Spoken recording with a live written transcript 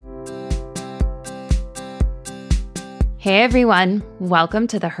Hey everyone, welcome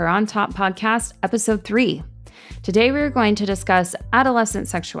to the Her on Top podcast, episode 3. Today we're going to discuss adolescent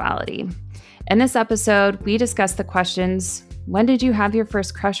sexuality. In this episode, we discuss the questions, when did you have your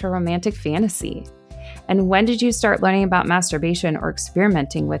first crush or romantic fantasy? And when did you start learning about masturbation or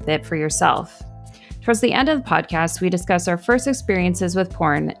experimenting with it for yourself? Towards the end of the podcast, we discuss our first experiences with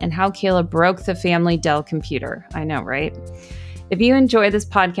porn and how Kayla broke the family Dell computer. I know, right? If you enjoy this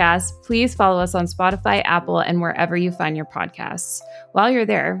podcast, please follow us on Spotify, Apple, and wherever you find your podcasts. While you're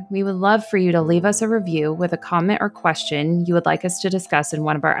there, we would love for you to leave us a review with a comment or question you would like us to discuss in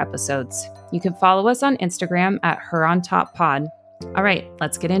one of our episodes. You can follow us on Instagram at HerOnTopPod. All right,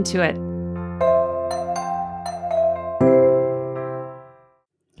 let's get into it.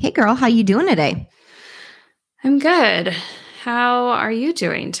 Hey girl, how you doing today? I'm good. How are you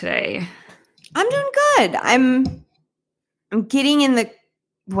doing today? I'm doing good. I'm getting in the,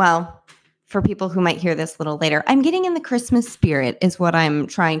 well, for people who might hear this a little later, I'm getting in the Christmas spirit is what I'm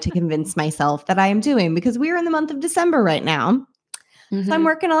trying to convince myself that I am doing, because we're in the month of December right now. Mm-hmm. So I'm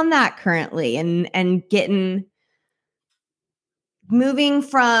working on that currently and moving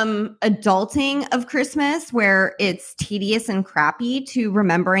from adulting of Christmas, where it's tedious and crappy, to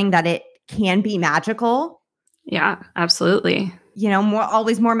remembering that it can be magical. Yeah, absolutely. You know,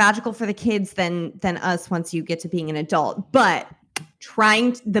 always more magical for the kids than us once you get to being an adult. But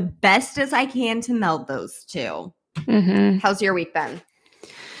trying the best as I can to meld those two. Mm-hmm. How's your week been?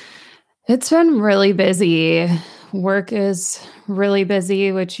 It's been really busy. Work is really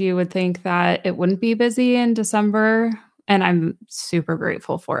busy, which you would think that it wouldn't be busy in December. And I'm super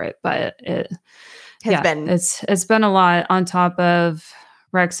grateful for it. But it has been. It's been a lot, on top of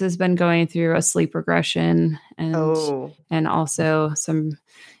Rex has been going through a sleep regression and also some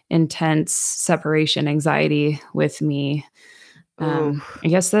intense separation anxiety with me. I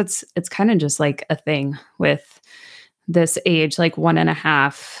guess it's kind of just like a thing with this age, like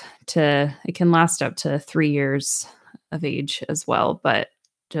 1.5 to, it can last up to 3 years of age as well. But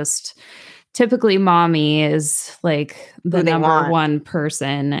just typically mommy is like the number one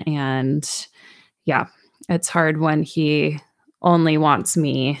person. And yeah, it's hard when he only wants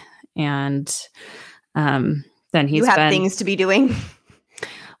me, and then he's things to be doing.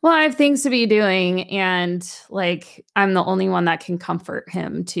 Well, I have things to be doing, and like I'm the only one that can comfort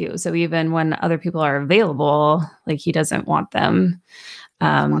him too. So even when other people are available, like he doesn't want them. He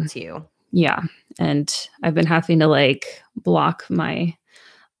wants you. Yeah, and I've been having to like block my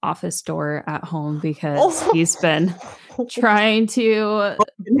office door at home because he's been trying to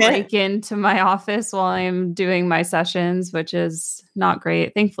break into my office while I'm doing my sessions, which is not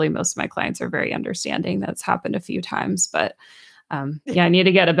great. Thankfully, most of my clients are very understanding. That's happened a few times, but I need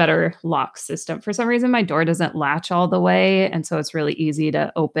to get a better lock system. For some reason, my door doesn't latch all the way, and so it's really easy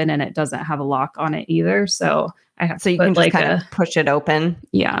to open, and it doesn't have a lock on it either. So I have to can just kind of push it open.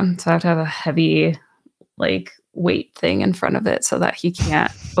 Yeah, so I have to have a heavy like weight thing in front of it so that he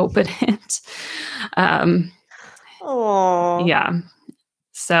can't open it. Yeah.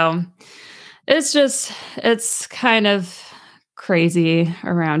 So it's kind of crazy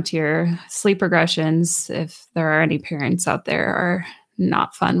around here. Sleep regressions, if there are any parents out there, are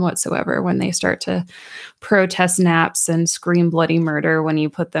not fun whatsoever when they start to protest naps and scream bloody murder when you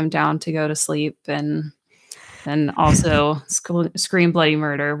put them down to go to sleep, and then also scream bloody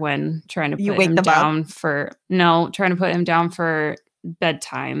murder when trying to put him down for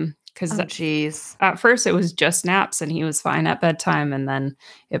bedtime. Because at first it was just naps and he was fine at bedtime, and then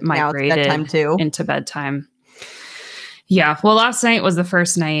it migrated into bedtime. Yeah. Well, last night was the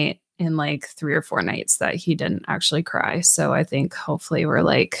first night in like 3 or 4 nights that he didn't actually cry. So I think hopefully we're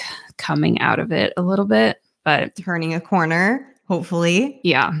like coming out of it a little bit, but turning a corner, hopefully.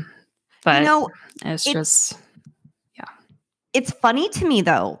 Yeah. But it's funny to me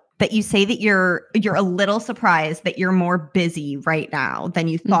though that you say that you're a little surprised that you're more busy right now than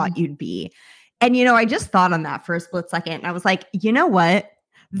you thought you'd be. And I just thought on that for a split second, and I was like, you know what?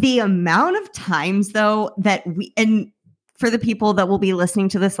 The amount of times though that and for the people that will be listening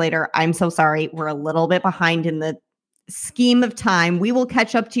to this later, I'm so sorry. We're a little bit behind in the scheme of time. We will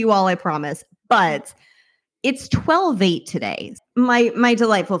catch up to you all, I promise. But it's 12/8 today. My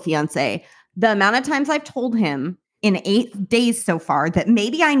delightful fiance, the amount of times I've told him in 8 days so far that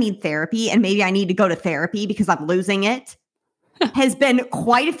maybe I need therapy and maybe I need to go to therapy because I'm losing it has been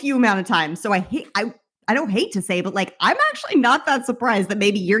quite a few amount of times. So I don't hate to say, but like, I'm actually not that surprised that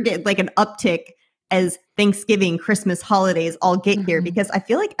maybe you're getting like an uptick as Thanksgiving, Christmas, holidays all get here, because I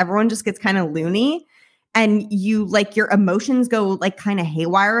feel like everyone just gets kind of loony and you like your emotions go like kind of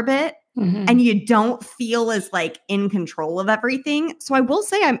haywire a bit. And you don't feel as like in control of everything. So I will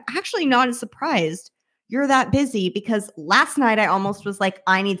say I'm actually not as surprised you're that busy, because last night I almost was like,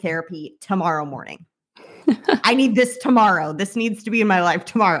 I need therapy tomorrow morning. I need this tomorrow. This needs to be in my life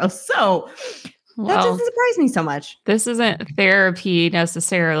tomorrow. So that doesn't surprise me so much. This isn't therapy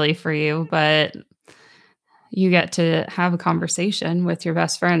necessarily for you, but you get to have a conversation with your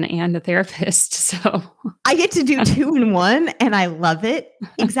best friend and a therapist. So I get to do 2 in 1 and I love it.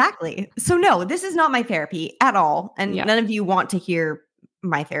 Exactly. So no, this is not my therapy at all. And none of you want to hear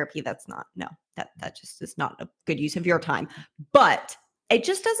my therapy. That's not, no, that just is not a good use of your time. But it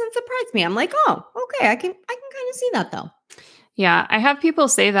just doesn't surprise me. I'm like, oh, okay, I can kind of see that though. Yeah, I have people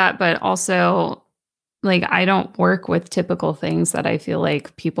say that, but also like I don't work with typical things that I feel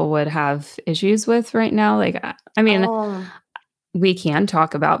like people would have issues with right now. Like I mean, we can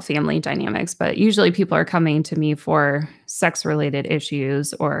talk about family dynamics, but usually people are coming to me for sex related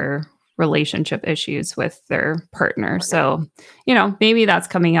issues or relationship issues with their partner. So, maybe that's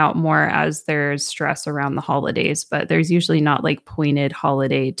coming out more as there's stress around the holidays, but there's usually not like pointed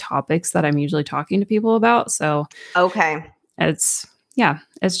holiday topics that I'm usually talking to people about. So, okay. it's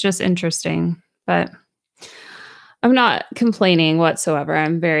just interesting, but I'm not complaining whatsoever.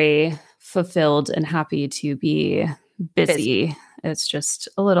 I'm very fulfilled and happy to be busy. It's just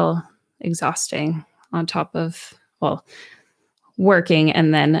a little exhausting on top of, working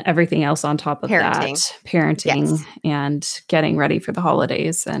and then everything else on top of Parenting. that, parenting and getting ready for the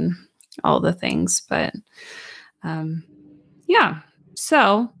holidays and all the things. But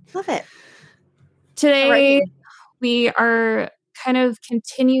so love it. Today we are kind of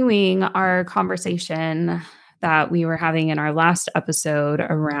continuing our conversation that we were having in our last episode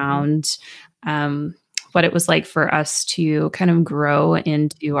around what it was like for us to kind of grow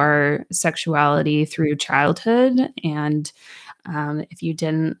into our sexuality through childhood. And if you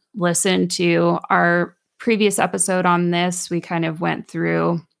didn't listen to our previous episode on this, we kind of went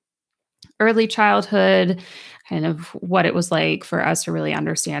through early childhood, kind of what it was like for us to really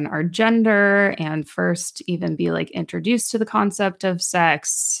understand our gender and first even be like introduced to the concept of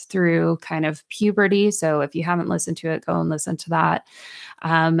sex through kind of puberty. So if you haven't listened to it, go and listen to that.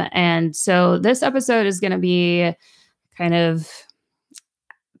 And so this episode is going to be kind of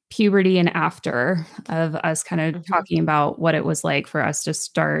puberty and after of us kind of talking about what it was like for us to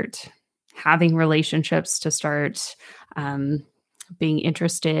start having relationships, to start being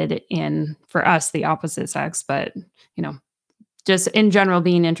interested in, for us, the opposite sex, but, just in general,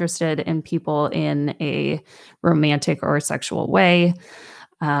 being interested in people in a romantic or sexual way.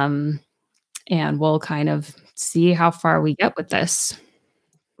 And we'll kind of see how far we get with this.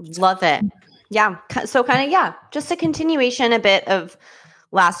 Love it. Yeah. So kind of, just a continuation a bit of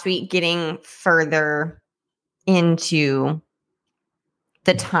last week, getting further into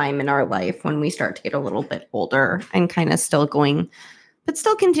the time in our life when we start to get a little bit older and kind of still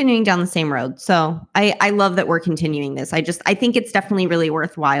continuing down the same road. So I love that we're continuing this. I think it's definitely really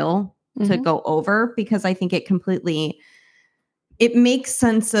worthwhile to go over, because I think it makes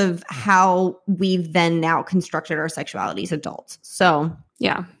sense of how we've then now constructed our sexuality as adults. So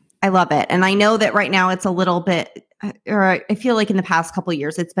yeah, I love it. And I know that right now it's a little bit, or I feel like in the past couple of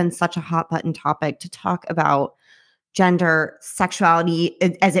years, it's been such a hot button topic to talk about gender, sexuality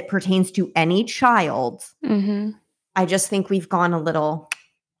as it pertains to any child. I just think we've gone a little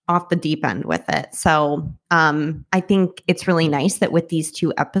off the deep end with it. So I think it's really nice that with these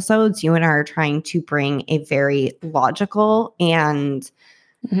 2 episodes, you and I are trying to bring a very logical and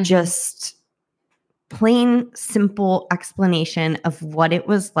just plain simple explanation of what it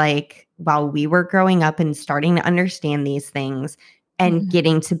was like while we were growing up and starting to understand these things and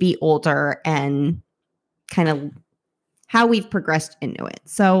getting to be older, and kind of how we've progressed into it.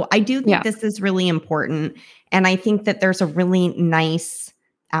 So I do think this is really important. And I think that there's a really nice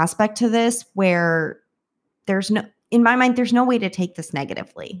aspect to this where in my mind, there's no way to take this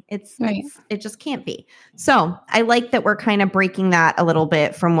negatively. It just can't be. So I like that we're kind of breaking that a little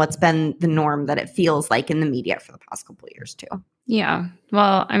bit from what's been the norm that it feels like in the media for the past couple of years too. Yeah.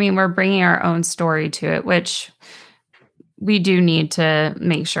 Well, I mean, we're bringing our own story to it, which we do need to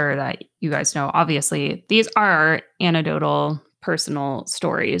make sure that you guys know. Obviously, these are anecdotal, personal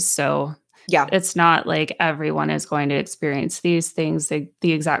stories. So it's not like everyone is going to experience these things the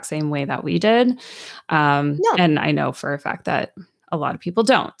exact same way that we did. No. And I know for a fact that a lot of people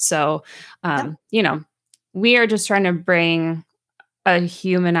don't. So, we are just trying to bring a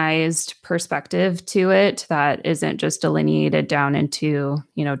humanized perspective to it that isn't just delineated down into,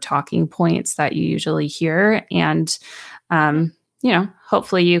 talking points that you usually hear. And,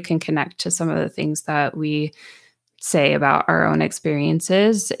 hopefully you can connect to some of the things that we say about our own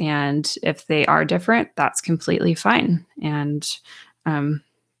experiences. And if they are different, that's completely fine. And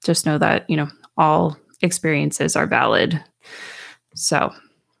just know that, all experiences are valid. So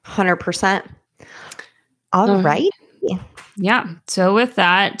 100%. All right. Yeah. So with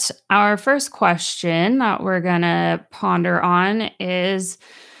that, our first question that we're going to ponder on is,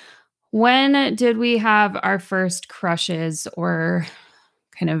 when did we have our first crushes or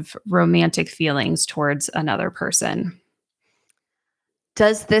kind of romantic feelings towards another person?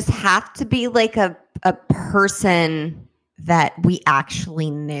 Does this have to be like a person that we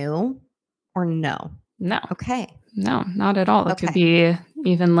actually knew, or no? No. Okay. No, not at all. It could Okay. be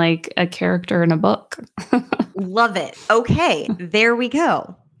even like a character in a book. Love it. Okay. There we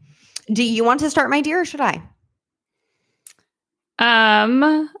go. Do you want to start, my dear, or should I?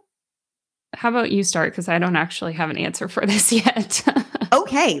 How about you start? Because I don't actually have an answer for this yet.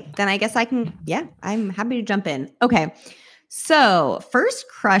 Okay. Then I guess I can. Yeah, I'm happy to jump in. Okay. So, first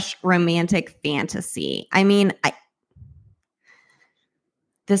crush romantic fantasy. I mean,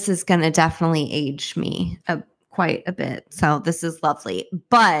 this is going to definitely age me quite a bit. So, this is lovely.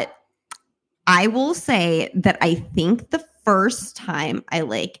 But I will say that I think the first time I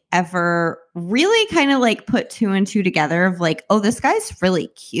like ever really kind of like put two and two together of like, oh, this guy's really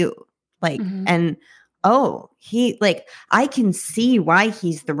cute. Like, and oh, he like, I can see why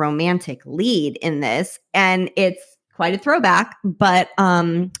he's the romantic lead in this. And it's quite a throwback, but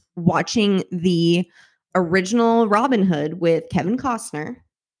watching the original Robin Hood with Kevin Costner,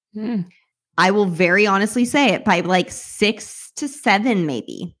 I will very honestly say it, by like 6 to 7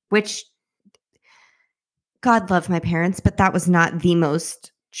 maybe, which God love my parents, but that was not the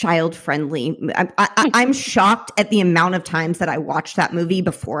most child friendly. I'm shocked at the amount of times that I watched that movie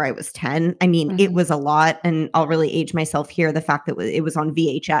before I was 10. I mean, it was a lot, and I'll really age myself here. The fact that it was on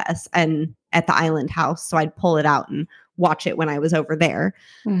VHS and at the Island House, so I'd pull it out and watch it when I was over there.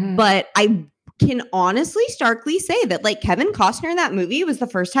 But I can honestly starkly say that like Kevin Costner in that movie was the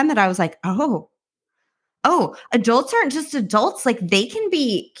first time that I was like, oh, adults aren't just adults. Like, they can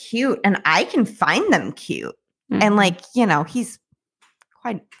be cute and I can find them cute. And like, you know, he's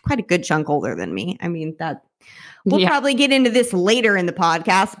quite a good chunk older than me. I mean, that we'll probably get into this later in the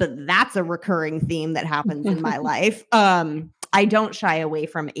podcast, but that's a recurring theme that happens in my life. I don't shy away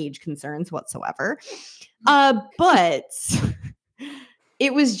from age concerns whatsoever. But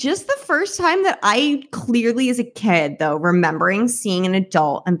it was just the first time that I clearly, as a kid, though, remembering seeing an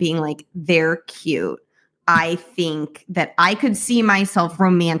adult and being like, they're cute. I think that I could see myself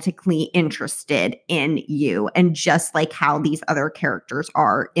romantically interested in you, and just like how these other characters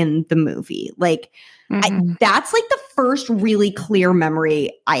are in the movie. Like, that's like the first really clear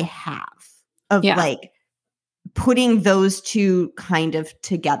memory I have of like putting those two kind of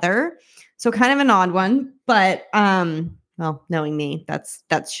together. So kind of an odd one, but well, knowing me,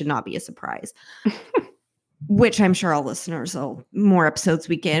 that should not be a surprise. Which I'm sure all listeners, more episodes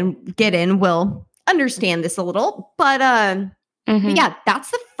we get in will understand this a little, but yeah,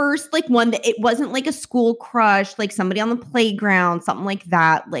 that's the first like one that it wasn't like a school crush, like somebody on the playground, something like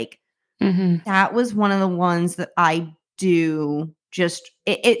that. Like that was one of the ones that I do just,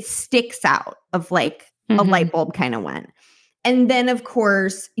 it sticks out of like a light bulb kind of went. And then of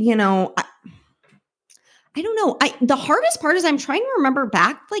course, you know, I don't know. The hardest part is I'm trying to remember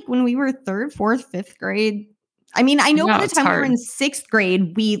back like when we were 3rd, 4th, 5th grade. I mean, I know by the time we were in 6th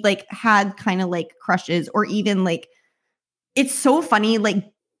grade, we like had kind of like crushes, or even like, it's so funny,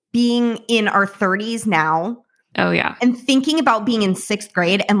 like being in our 30s now. Oh yeah. And thinking about being in 6th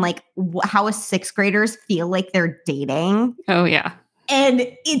grade and like how a 6th graders feel like they're dating. Oh yeah. And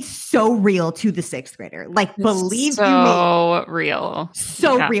it's so real to the 6th grader. Like, believe you me. So real.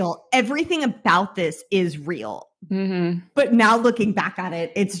 So real. Everything about this is real. But now looking back at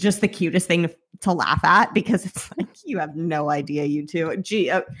it, it's just the cutest thing to laugh at, because it's like, you have no idea, you two. Gee,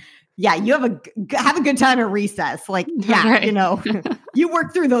 yeah, you have a good time at recess. Like, yeah, right. You know, you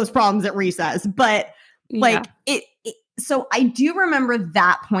work through those problems at recess. But like so I do remember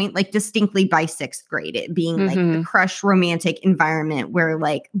that point, like distinctly by 6th grade, it being like the crush romantic environment where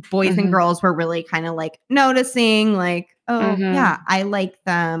like boys and girls were really kind of like noticing like, oh yeah, I like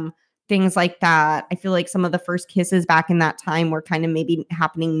them. Things like that. I feel like some of the first kisses back in that time were kind of maybe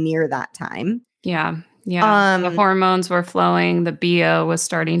happening near that time. Yeah. Yeah. The hormones were flowing. The BO was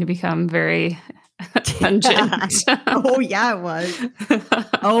starting to become very pungent. Oh yeah, it was.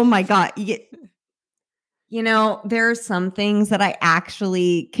 Oh my God. You know, there are some things that I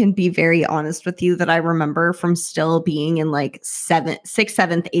actually can be very honest with you that I remember from still being in like 6th,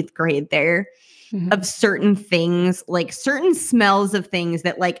 7th, 8th grade there. Mhm. of certain things, like certain smells of things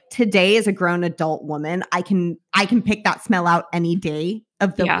that like today as a grown adult woman, I can pick that smell out any day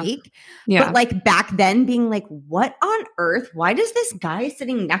of the Yeah. week. But Yeah. like back then being like, what on earth? Why does this guy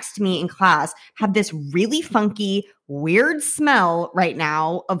sitting next to me in class have this really funky, weird smell right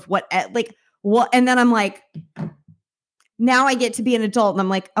now of what like what? And then I'm like, now I get to be an adult and I'm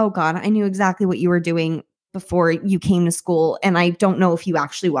like, oh God, I knew exactly what you were doing before you came to school. And I don't know if you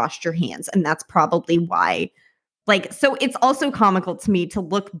actually washed your hands. And that's probably why. Like, so it's also comical to me to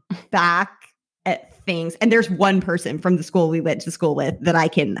look back at things. And there's one person from the school we went to school with that I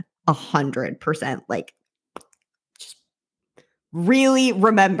can 100% like just really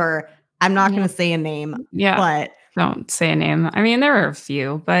remember. I'm not going Yeah. to say a name, Yeah. but Don't say a name. I mean, there are a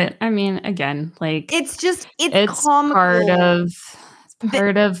few, but I mean, again, like it's it's comical that,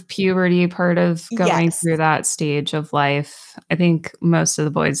 part of puberty, part of going yes. through that stage of life. I think most of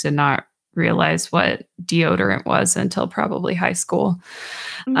the boys did not realize what deodorant was until probably high school.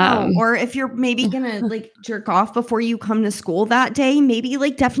 No, Um, or if you're maybe gonna like jerk off before you come to school that day, maybe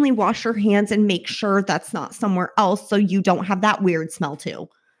like definitely wash your hands and make sure that's not somewhere else so you don't have that weird smell too.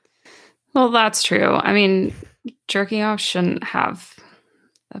 well, that's true. I mean, jerking off shouldn't have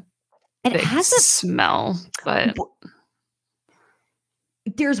a And it big has smell, but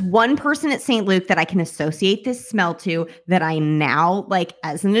there's one person at St. Luke that I can associate this smell to that I now like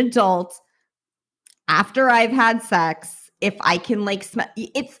as an adult after I've had sex, if I can like smell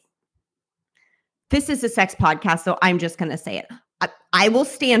this is a sex podcast, so I'm just gonna say it. I will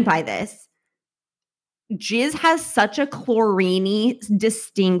stand by this. Jizz has such a chloriney,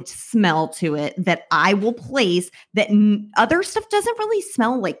 distinct smell to it that I will place that other stuff doesn't really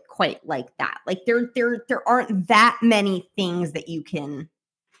smell like quite like that. Like there aren't that many things that you can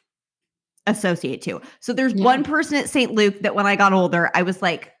associate to. So there's yeah. one person at St. Luke that when I got older, I was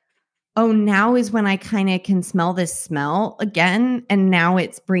like, oh, now is when I kind of can smell this smell again. And now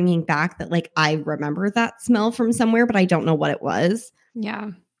it's bringing back that like I remember that smell from somewhere, but I don't know what it was.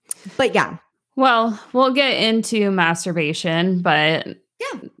 Yeah. But yeah. Well, we'll get into masturbation, but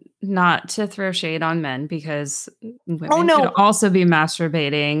Yeah. not to throw shade on men because Oh women could no. also be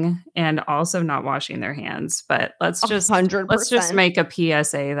masturbating and also not washing their hands. But let's just 100%. make a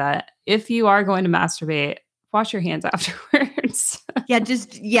PSA that if you are going to masturbate, wash your hands afterwards.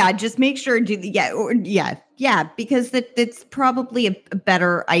 Just make sure because it's probably a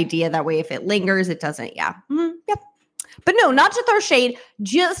better idea that way. If it lingers, it doesn't. Yeah. Yep. But no, not to throw shade,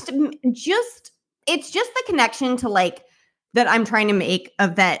 just it's just the connection to like that I'm trying to make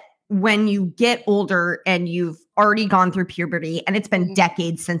of that when you get older and you've already gone through puberty and it's been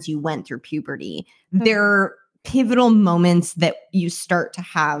decades since you went through puberty, there are pivotal moments that you start to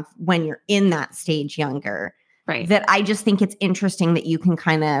have when you're in that stage younger. Right. That I just think it's interesting that you can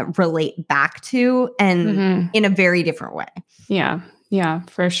kind of relate back to and in a very different way. Yeah. Yeah,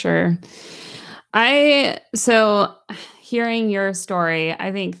 for sure. So hearing your story,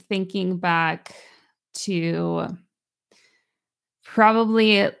 I think thinking back to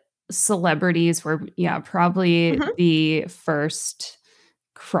probably celebrities were, probably the first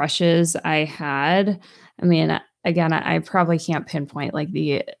crushes I had. I mean, again, I probably can't pinpoint like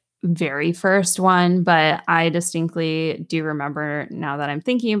the very first one, but I distinctly do remember now that I'm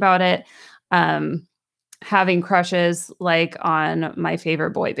thinking about it. Having crushes like on my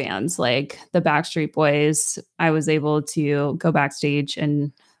favorite boy bands, like the Backstreet Boys. I was able to go backstage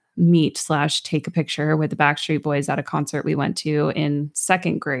and meet/take a picture with the Backstreet Boys at a concert we went to in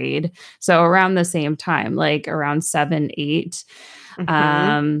second grade. So around the same time, like around 7, 8.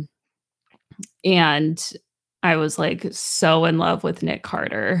 And I was like so in love with Nick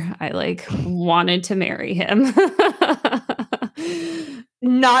Carter. I like wanted to marry him.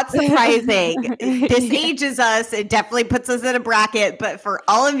 Not surprising. This ages us. It definitely puts us in a bracket. But for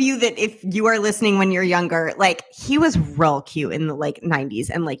all of you that if you are listening when you're younger, like he was real cute in the like 90s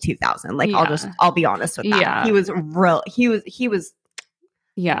and like 2000. Like I'll be honest with that. Yeah. He was.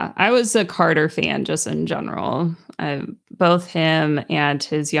 Yeah, I was a Carter fan just in general. Both him and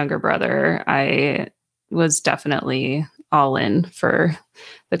his younger brother, I was definitely all in for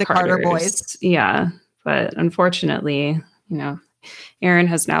the Carter boys. Yeah, but unfortunately, Aaron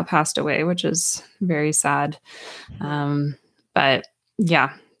has now passed away, which is very sad. But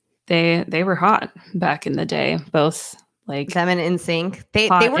yeah, they were hot back in the day, both like them and NSYNC. They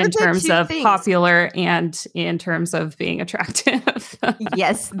were in terms of things. popular and in terms of being attractive.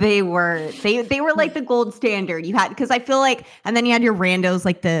 Yes, they were. They were like the gold standard. You had because I feel like, and then you had your randos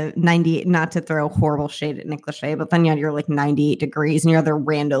like the 98. Not to throw horrible shade at Nick Lachey, but then you had your like 98 Degrees and your other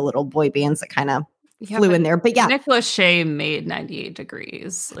rando little boy bands that kind of Yeah, flew but in there. But yeah, Nick Lachey made 98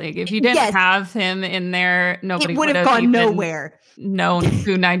 Degrees. Like, if you didn't yes, have him in there, it nobody would would have have gone even nowhere. known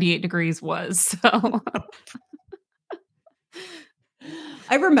who 98 Degrees was. So,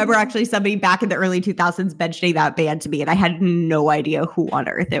 I remember actually somebody back in the early 2000s mentioning that band to me, and I had no idea who on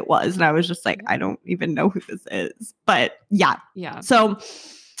earth it was. And I was just like, I don't even know who this is. But yeah. yeah. So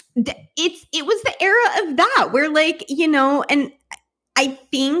it was the era of that where, like, you know, and I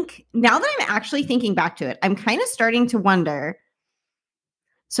think now that I'm actually thinking back to it, I'm kind of starting to wonder.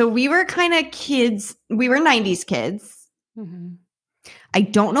 So we were kind of kids, we were 90s kids. Mhm. I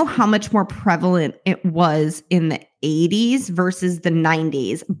don't know how much more prevalent it was in the 80s versus the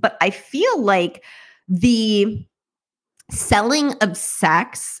 90s, but I feel like the selling of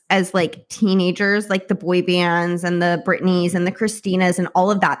sex as like teenagers, like the boy bands and the Britneys and the Christinas and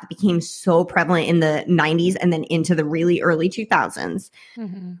all of that became so prevalent in the 90s and then into the really early 2000s.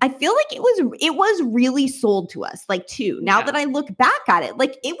 Mhm. I feel like it was really sold to us, like, too. Now that I look back at it,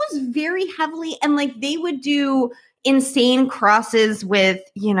 like, it was very heavily, and like they would do insane crosses with,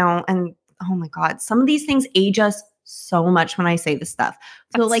 you know, and oh my God, some of these things age us so much when I say this stuff.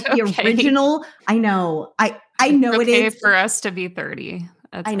 So That's like the okay. original, I know, I It's know it okay is. for us to be 30.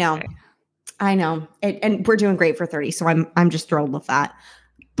 That's I know. okay. I know. And we're doing great for 30, so I'm just thrilled with that.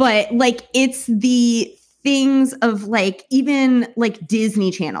 But like it's the things of like even like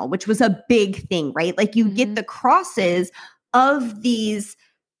Disney Channel, which was a big thing, right? Like you get Mhm. the crosses of these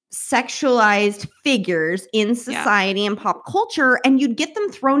sexualized figures in Yeah. society and pop culture, and you'd get them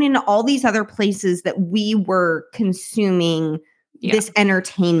thrown into all these other places that we were consuming Yeah. this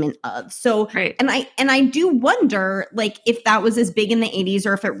entertainment of. So Right. and I do wonder like if that was as big in the 80s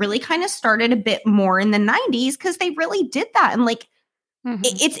or if it really kind of started a bit more in the 90s, because they really did that. And like Mhm.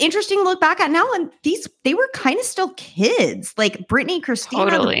 it's interesting to look back at now, and they were kind of still kids. Like Brittany, Christina,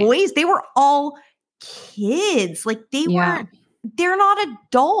 the Totally. boys, they were all kids. Like Yeah. they're not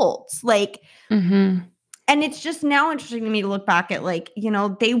adults. Like, Mhm. and it's just now interesting to me to look back at, like, you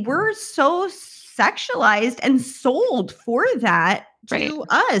know, they were so sexualized and sold for that Right. to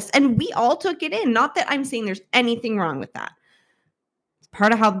us, and we all took it in. Not that I'm saying there's anything wrong with that. It's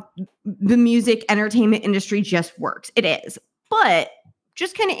part of how the music entertainment industry just works. It is. But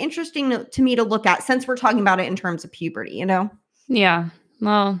just kind of interesting to me to look at since we're talking about it in terms of puberty, you know? Yeah.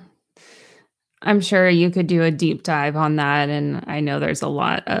 Well, I'm sure you could do a deep dive on that, and I know there's a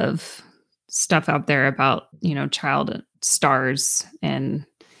lot of stuff out there about, child stars and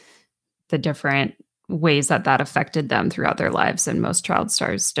the different ways that that affected them throughout their lives, and most child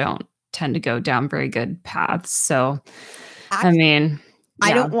stars don't tend to go down very good paths. So, I Actually, mean,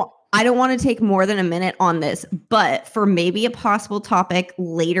 yeah, I don't want to take more than a minute on this, but for maybe a possible topic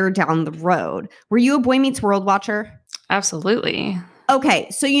later down the road. Were you a Boy Meets World watcher? absolutely. Okay,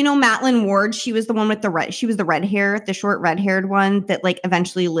 so you know Madeline Ward, she was the one with the red, she was the red hair, the short red-haired one that like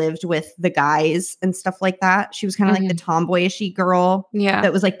eventually lived with the guys and stuff like that. She was kind of like the Mhm. tomboyishy girl Yeah.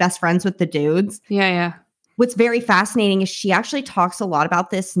 that was like best friends with the dudes. Yeah, yeah. What's very fascinating is she actually talks a lot about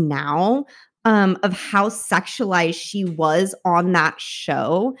this now, of how sexualized she was on that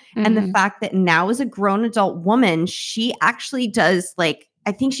show. And the Mhm. fact that now, as a grown adult woman, she actually does like,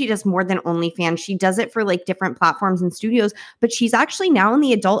 I think she does more than OnlyFans. She does it for like different platforms and studios, but she's actually now in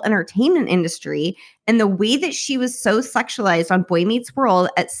the adult entertainment industry. And the way that she was so sexualized on Boy Meets World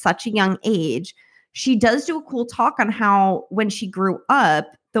at such a young age, she does do a cool talk on how when she grew up,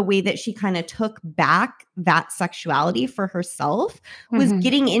 the way that she kind of took back that sexuality for herself was Mhm.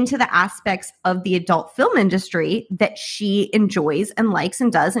 getting into the aspects of the adult film industry that she enjoys and likes and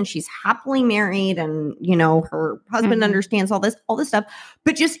does. And she's happily married, and you know, her husband Mhm. understands all this stuff.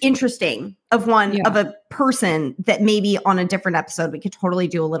 But just interesting of one Yeah. of a person that maybe on a different episode we could totally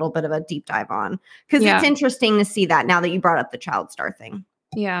do a little bit of a deep dive on, because it's Yeah. interesting to see that now that you brought up the child star thing.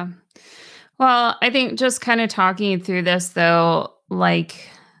 Yeah. Well, I think just kind of talking through this, though, like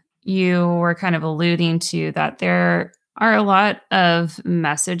you were kind of alluding to, that there are a lot of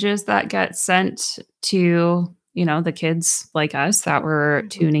messages that get sent to, the kids like us that were Mhm.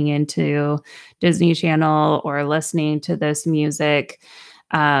 tuning into Disney Channel or listening to this music.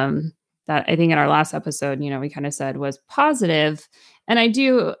 That I think in our last episode, we kind of said was positive. And I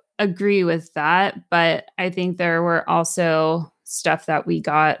do agree with that, but I think there were also stuff that we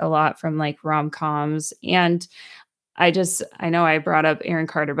got a lot from like rom-coms. And I know I brought up Aaron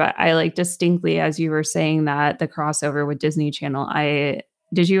Carter, but I like distinctly, as you were saying that, the crossover with Disney Channel, I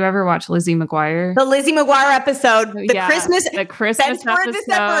Did you ever watch Lizzie McGuire? The Lizzie McGuire episode, the Yeah, Christmas, the Christmas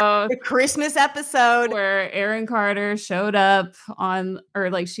episode, the Christmas episode, where Aaron Carter showed up on, or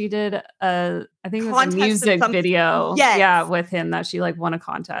like she did I think it was a contest of music some, video, yeah, yes, with him, that she like won a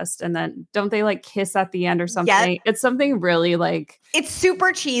contest, and then don't they like kiss at the end or yep. something? It's something really like It's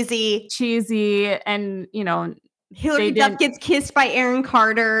super cheesy, and Hillary Duff gets kissed by Aaron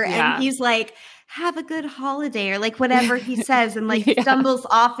Carter, yeah. and he's like, have a good holiday, or like whatever he says, and like Yeah. stumbles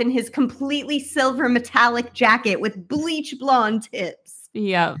off in his completely silver metallic jacket with bleach blonde tips.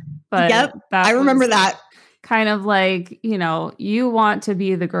 Yeah. But yep, I remember that. Kind of like, you want to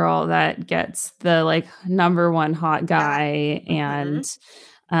be the girl that gets the like number one hot guy. Yeah. And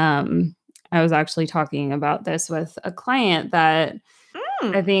I was actually talking about this with a client that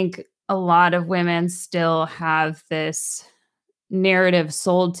I think a lot of women still have this narrative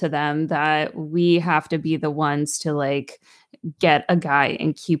sold to them that we have to be the ones to like get a guy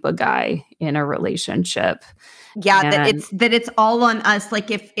and keep a guy in a relationship. Yeah, that it's all on us.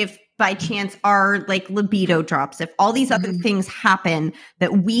 Like if by chance our like libido drops, if all these other things happen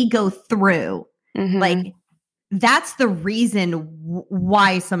that we go through, like that's the reason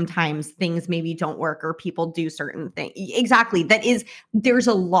why sometimes things maybe don't work or people do certain things. Exactly. There's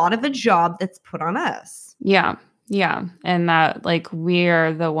a lot of a job that's put on us. Yeah. Yeah. And that like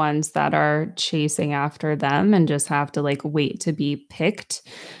we're the ones that are chasing after them and just have to like wait to be picked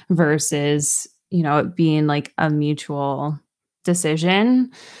versus, it being like a mutual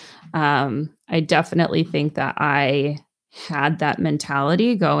decision. I definitely think that I had that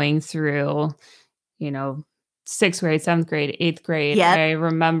mentality going through, 6th grade, 7th grade, 8th grade. Yep. I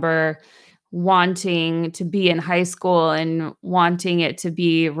remember wanting to be in high school and wanting it to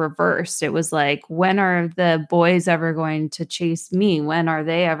be reversed. It was like, when are the boys ever going to chase me? When are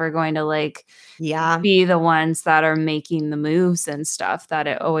they ever going to like be the ones that are making the moves and stuff? That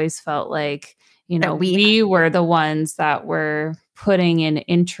it always felt like, we were the ones that were putting in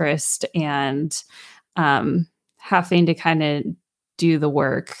interest and having to kind of do the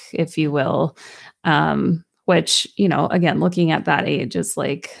work, if you will. Which, again, looking at that age is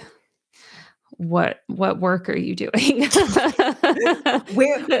like, what work are you doing?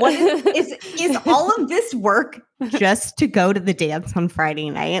 Is all of this work just to go to the dance on Friday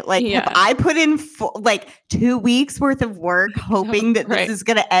night? Like, have I put in 2 weeks worth of work hoping that this is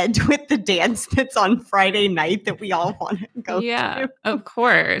going to end with the dance that's on Friday night that we all want to go to? Of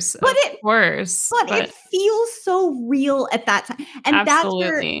course. But it feels so real at that time. And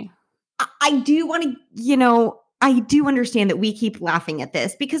absolutely. That's where I do want to, I do understand that we keep laughing at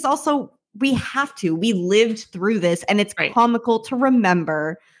this because also we have to. We lived through this and it's comical to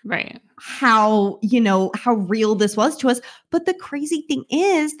remember how, how real this was to us. But the crazy thing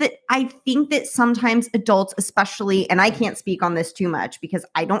is that I think that sometimes adults, especially, and I can't speak on this too much because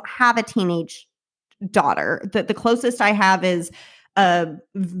I don't have a teenage daughter. The closest I have is a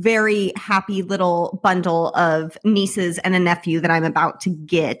very happy little bundle of nieces and a nephew that I'm about to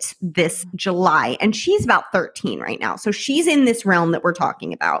get this July. And she's about 13 right now. So she's in this realm that we're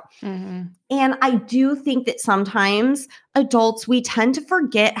talking about. And I do think that sometimes adults, we tend to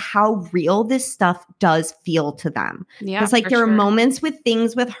forget how real this stuff does feel to them. Yeah. It's like there are moments with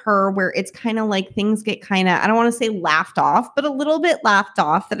things with her where it's kind of like things get kind of, I don't want to say laughed off, but a little bit laughed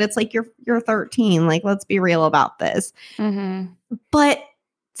off that it's like, you're 13. Like, let's be real about this. But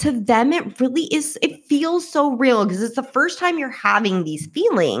to them, it really is, it feels so real because it's the first time you're having these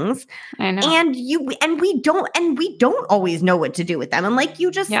feelings. I know. And we don't always know what to do with them. And like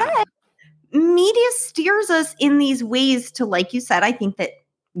you just said, media steers us in these ways to, like you said, I think that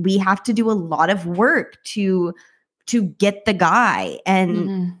we have to do a lot of work to get the guy.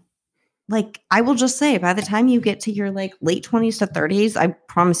 And like, I will just say, by the time you get to your like late 20s to 30s, I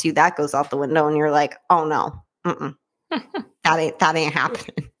promise you that goes out the window and you're like, oh no, that ain't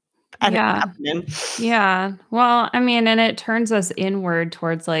happening. That ain't happening. Yeah. Well, I mean, and it turns us inward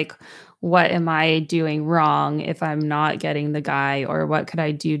towards like, what am I doing wrong if I'm not getting the guy, or what could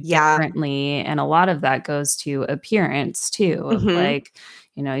I do differently? And a lot of that goes to appearance too. Like,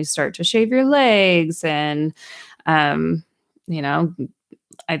 you start to shave your legs and, I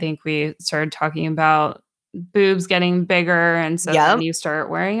think we started talking about boobs getting bigger. And so then you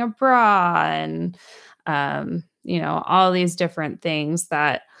start wearing a bra and, all these different things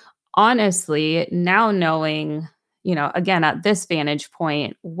that honestly, now knowing, again, at this vantage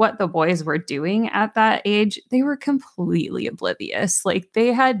point, what the boys were doing at that age, they were completely oblivious. Like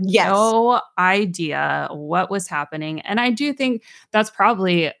they had no idea what was happening. And I do think that's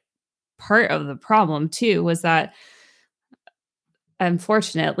probably part of the problem too, was that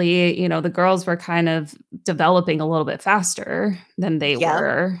unfortunately, the girls were kind of developing a little bit faster than they Yep.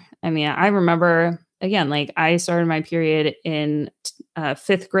 were. I mean, I remember again, like I started my period in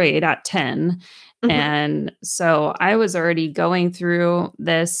fifth grade at 10. Mhm. And so I was already going through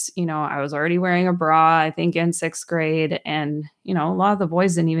this, I was already wearing a bra, I think in sixth grade. And, a lot of the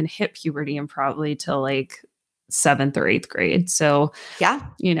boys didn't even hit puberty and probably till like seventh or eighth grade. So, Yeah.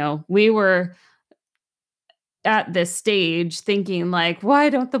 we were at this stage thinking like, "Why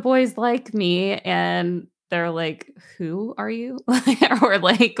don't the boys like me?" And they're like, "Who are you?" Or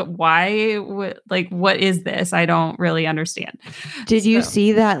like, "Why like, what is this? I don't really understand." Did you So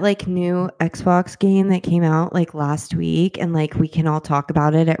see that like new Xbox game that came out like last week? And like we can all talk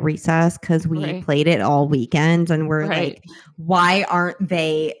about it at recess because we right, played it all weekend and we're right, like, why aren't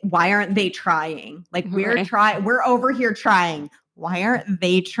they trying? Like right. we're over here trying. Why aren't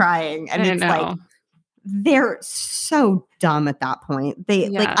they trying? And I it's like know. they're so dumb at that point. They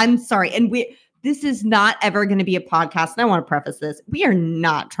like, Yeah. I'm sorry. And this is not ever going to be a podcast. And I want to preface this. We are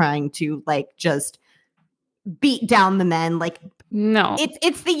not trying to like just beat down the men. Like No.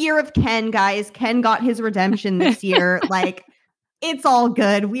 it's the year of Ken, guys. Ken got his redemption this year. Like it's all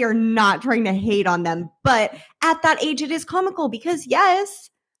good. We are not trying to hate on them, but at that age, it is comical because yes,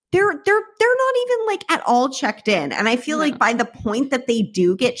 they're not even like at all checked in. And I feel No. like by the point that they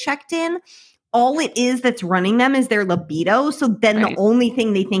do get checked in, all it is that's running them is their libido. So then the Right. only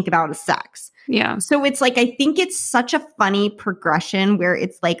thing they think about is sex. Yeah. So it's like, I think it's such a funny progression where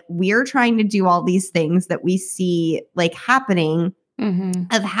it's like we're trying to do all these things that we see like happening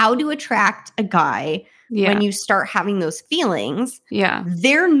Mhm. of how to attract a guy Yeah. when you start having those feelings. Yeah.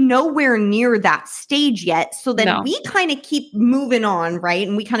 They're nowhere near that stage yet. So then No. we kind of keep moving on, right?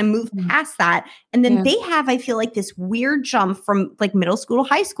 And we kind of move Mhm. past that. And then Yeah. they have, I feel like, this weird jump from like middle school to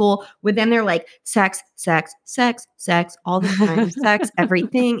high school where then they're like, sex, sex, sex, sex all the time. Sex,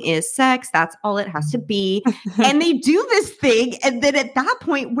 everything is sex. That's all it has to be. And they do this thing. And then at that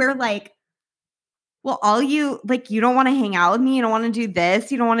point, we're like, well, all you like, you don't want to hang out with me. You don't want to do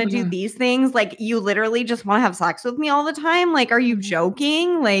this. You don't want to do Mhm. these things. Like, you literally just want to have sex with me all the time. Like, are you Mhm.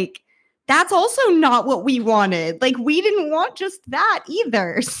 joking? Like, that's also not what we wanted. Like, we didn't want just that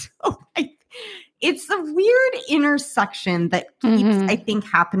either. So, it's a weird intersection that keeps, I Mhm. think,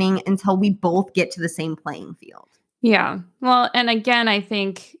 happening until we both get to the same playing field. Yeah. Well, and again, I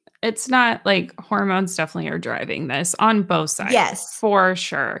think it's not like hormones definitely are driving this on both sides Yes. for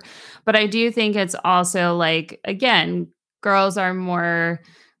sure. But I do think it's also like, again, girls are more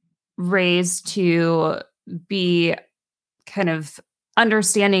raised to be kind of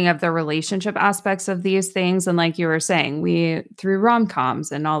understanding of the relationship aspects of these things. And like you were saying, we through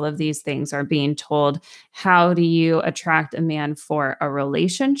rom-coms and all of these things are being told, how do you attract a man for a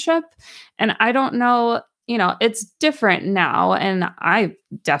relationship? And I don't know, it's different now. And I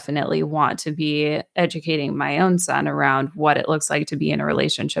definitely want to be educating my own son around what it looks like to be in a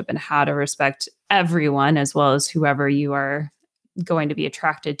relationship and how to respect everyone as well as whoever you are going to be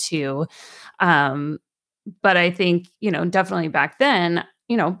attracted to. Um, but I think, definitely back then,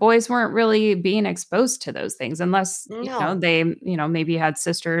 boys weren't really being exposed to those things unless, No. they, maybe had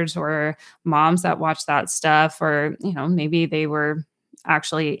sisters or moms that watched that stuff or, maybe they were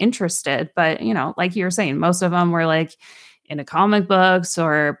actually interested. But, like you were saying, most of them were like into comic books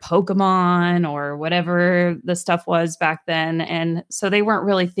or Pokemon or whatever the stuff was back then. And so they weren't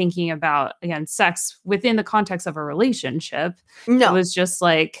really thinking about, again, sex within the context of a relationship. It No. was just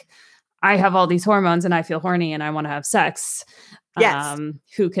like, I have all these hormones and I feel horny and I want to have sex. Yes.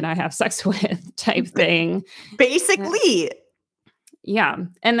 Who can I have sex with type thing. Uh, Basically. Yeah.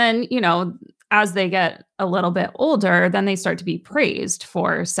 And then, as they get a little bit older, then they start to be praised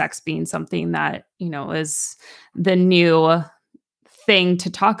for sex being something that, is the new thing to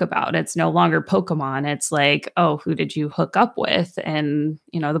talk about. It's no longer Pokemon. It's like, oh, who did you hook up with? And,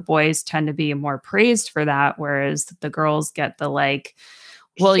 the boys tend to be more praised for that, whereas the girls get the like,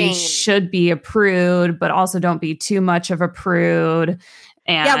 well, you Shame. should be a prude, but also don't be too much of a prude.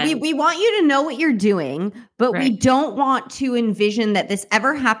 Yeah, we, And we want you to know what you're doing, but we right. don't want to envision that this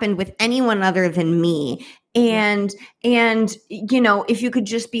ever happened with anyone other than me. Yeah. And if you could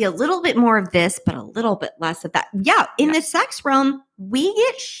just be a little bit more of this, but a little bit less of that. Yeah, in Yeah. the sex realm, we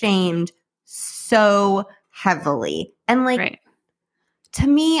get shamed so heavily. And like, Right. to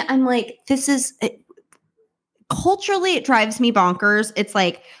me, I'm like, this is culturally, it drives me bonkers. It's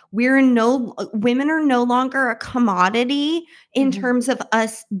like women are no longer a commodity in Mhm. terms of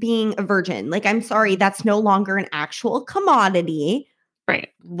us being a virgin. Like, I'm sorry, that's no longer an actual commodity. Right.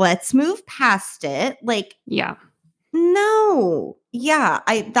 Let's move past it. Like, Yeah. no. Yeah,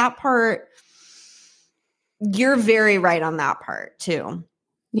 that part, You're very right on that part too.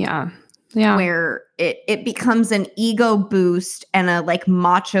 Yeah. Yeah. Where it becomes an ego boost and a like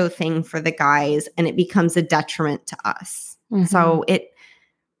macho thing for the guys, and it becomes a detriment to us. So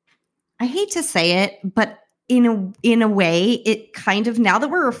I hate to say it, but in a way, it kind of, now that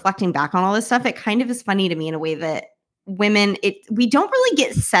we're reflecting back on all this stuff, it kind of is funny to me in a way that women, we don't really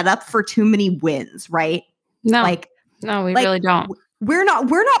get set up for too many wins, right? No. Like, no, we really don't. We're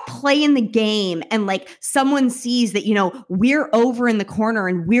not playing the game and like someone sees that, we're over in the corner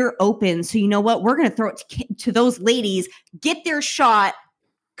and we're open. So you know what? We're going to throw it to those ladies, get their shot.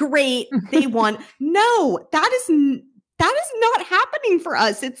 Great. They won. No, that is not happening for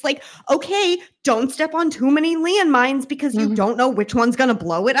us. It's like, okay, don't step on too many landmines because you don't know which one's going to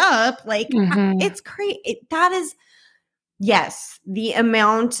blow it up. Like it's crazy. That is, yes, the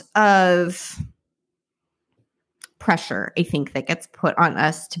amount of pressure, I think, that gets put on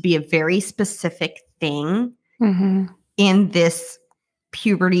us to be a very specific thing in this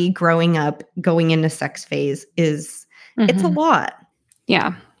puberty, growing up, going into sex phase is, it's a lot.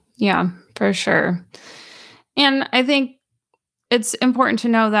 Yeah. Yeah, for sure. And I think it's important to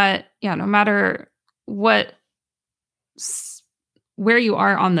know that, no matter where you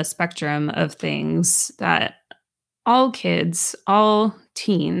are on the spectrum of things, that all kids, all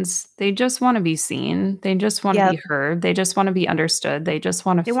teens, they just want to be seen. They just want to be heard. They just want to be understood. They just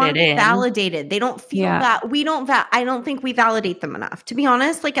want to fit in. They want to be validated. They don't feel that I don't think we validate them enough, to be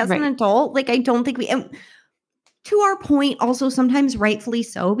honest. Like as an adult, like I don't think we, and to our point, also sometimes rightfully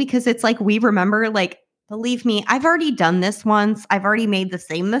so, because it's like, we remember, like, believe me, I've already done this once. I've already made the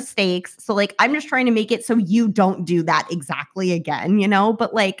same mistakes. So like, I'm just trying to make it so you don't do that exactly again,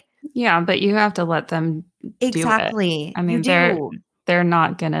 but like, yeah, but you have to let them exactly. do it. I mean, they're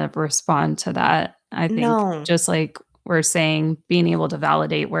not going to respond to that. I think just like we're saying, being able to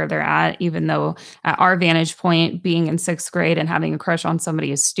validate where they're at, even though at our vantage point, being in 6th grade and having a crush on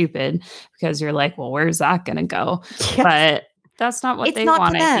somebody is stupid because you're like, well, where's that going to go? Yes. But that's not what they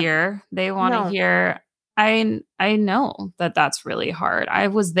want to hear. They want to hear, I know that that's really hard. I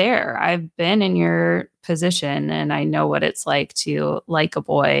was there. I've been in your position and I know what it's like to like a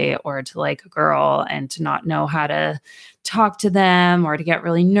boy or to like a girl and to not know how to talk to them or to get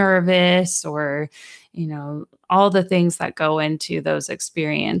really nervous or, all the things that go into those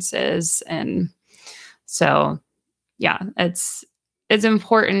experiences. And so, yeah, it's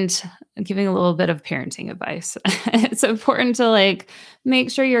important, giving a little bit of parenting advice. It's important to like make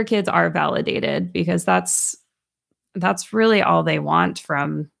sure your kids are validated because that's really all they want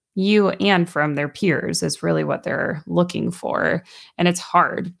from you and from their peers is really what they're looking for. And it's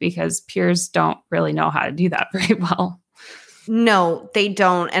hard because peers don't really know how to do that very well. No, they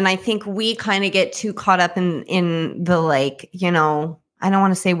don't. And I think we kind of get too caught up in the like, I don't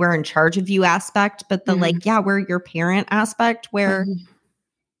want to say we're in charge of you aspect, but the like, we're your parent aspect where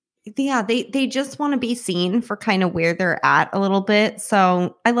they just want to be seen for kind of where they're at a little bit.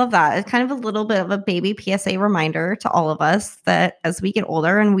 So I love that. It's kind of a little bit of a baby PSA reminder to all of us that as we get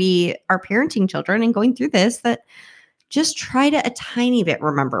older and we are parenting children and going through this, that just try to a tiny bit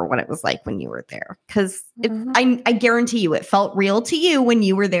remember what it was like when you were there. Because I guarantee you it felt real to you when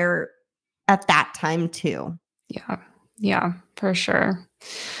you were there at that time too. Yeah. Yeah, for sure.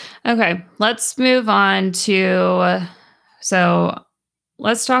 Okay, let's move on to, so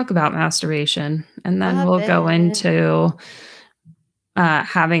let's talk about masturbation and then we'll go into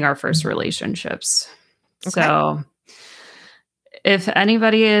having our first relationships. Okay. So if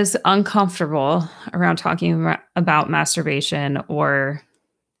anybody is uncomfortable around talking about masturbation, or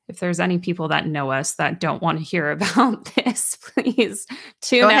if there's any people that know us that don't want to hear about this, please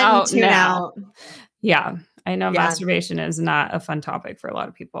tune out now. Yeah, I know masturbation is not a fun topic for a lot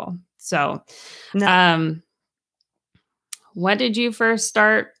of people. So, when did you first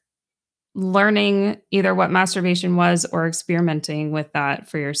start learning either what masturbation was or experimenting with that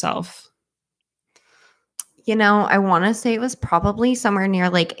for yourself? I want to say it was probably somewhere near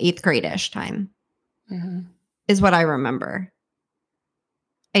like 8th grade-ish time is what I remember.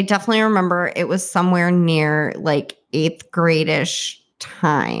 I definitely remember it was somewhere near like 8th grade-ish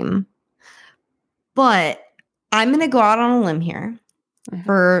time. But I'm going to go out on a limb here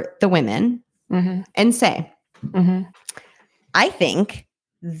for the women and say, I think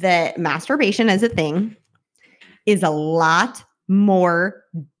that masturbation as a thing is a lot more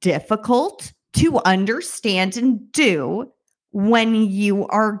difficult to understand and do when you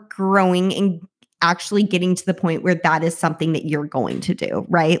are growing and actually getting to the point where that is something that you're going to do,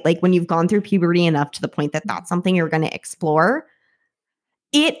 right? Like when you've gone through puberty enough to the point that that's something you're going to explore,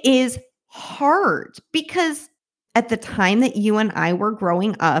 it is hard because at the time that you and I were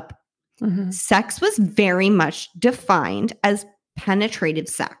growing up, sex was very much defined as penetrative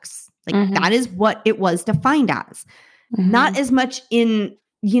sex. Like that is what it was defined as. Not as much in,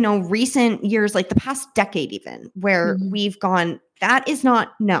 recent years, like the past decade even, where we've gone, that is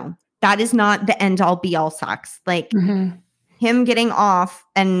not the end all be all sex. Like him getting off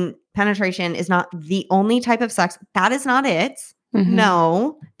and penetration is not the only type of sex. That is not it.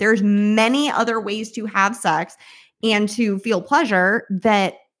 No, there's many other ways to have sex and to feel pleasure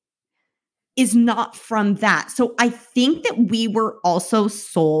that is not from that. So I think that we were also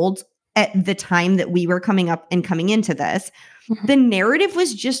sold at the time that we were coming up and coming into this. The narrative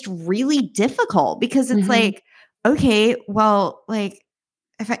was just really difficult because it's like, okay, well, like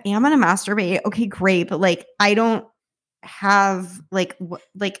if I am going to masturbate, okay, great. But like, I don't have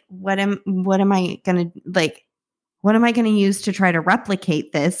what am I going to use to try to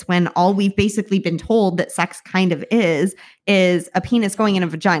replicate this when all we've basically been told that sex kind of is a penis going in a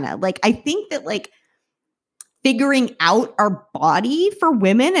vagina? Like, I think that like figuring out our body for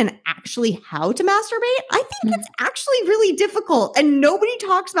women and actually how to masturbate, I think it's actually really difficult. And nobody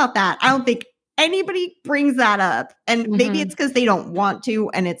talks about that. I don't think anybody brings that up. And maybe it's because they don't want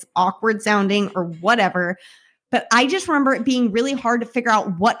to and it's awkward sounding or whatever. But I just remember it being really hard to figure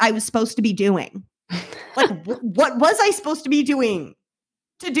out what I was supposed to be doing. Like, what was I supposed to be doing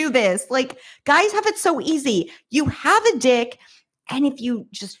to do this? Like, guys have it so easy. You have a dick, and if you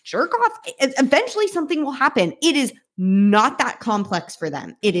just jerk off, eventually something will happen. It is not that complex for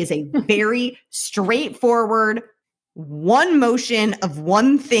them. It is a very straightforward one motion of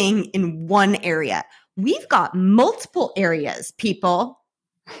one thing in one area. We've got multiple areas, people.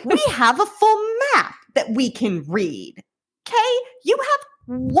 We have a full map that we can read. Okay? You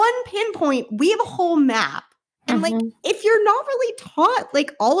have one pinpoint. We have a whole map. And like, if you're not really taught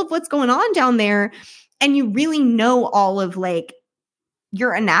like all of what's going on down there and you really know all of like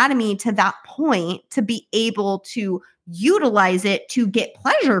your anatomy to that point to be able to utilize it to get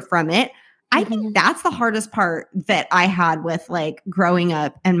pleasure from it, I think that's the hardest part that I had with like growing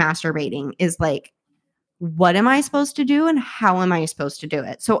up and masturbating is like, what am I supposed to do and how am I supposed to do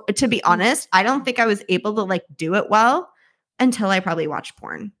it? So to be honest, I don't think I was able to like do it well until I probably watched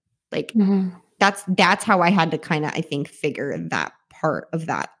porn. Like that's how I had to kind of, I think, figure that part of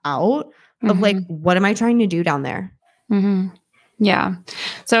that out of like, what am I trying to do down there? Yeah.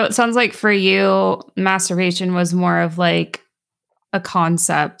 So it sounds like for you, masturbation was more of like a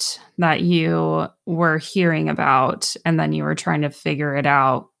concept that you were hearing about, and then you were trying to figure it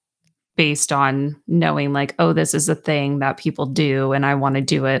out based on knowing like, oh, this is a thing that people do and I want to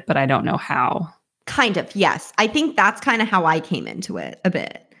do it, but I don't know how. Kind of, yes. I think that's kind of how I came into it a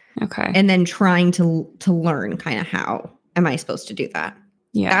bit. Okay. And then trying to learn kind of how am I supposed to do that?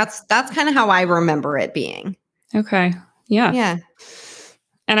 Yeah. That's kind of how I remember it being. Okay. Yeah. Yeah.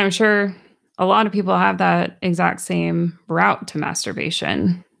 And I'm sure a lot of people have that exact same route to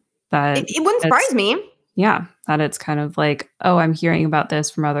masturbation. That it wouldn't surprise me. Yeah. That it's kind of like, oh, I'm hearing about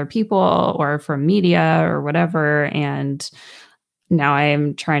this from other people or from media or whatever. And now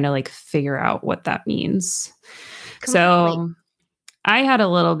I'm trying to like figure out what that means. Completely. So I had a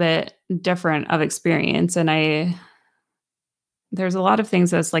little bit different of experience, and there's a lot of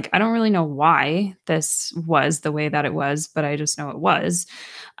things that's like, I don't really know why this was the way that it was, but I just know it was.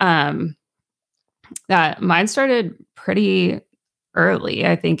 That mine started pretty early.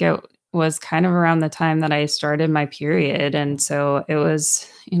 I think it was kind of around the time that I started my period. And so it was,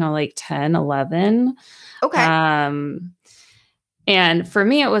 like 10, 11. Okay. And for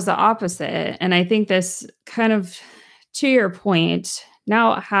me, it was the opposite. And I think this kind of, to your point,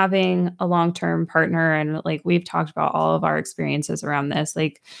 now having a long-term partner, and like we've talked about all of our experiences around this,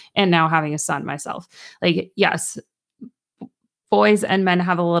 like, and now having a son myself, like, yes, boys and men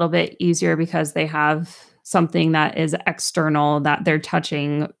have a little bit easier because they have something that is external that they're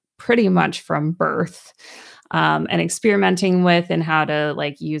touching pretty much from birth, and experimenting with and how to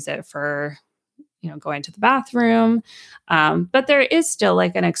like use it for, going to the bathroom. But there is still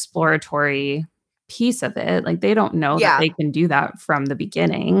like an exploratory piece of it. Like they don't know that they can do that from the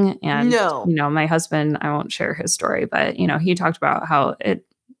beginning. And, my husband, I won't share his story, but, he talked about how it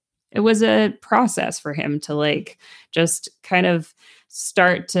was a process for him to like just kind of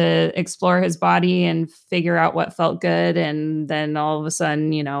start to explore his body and figure out what felt good. And then all of a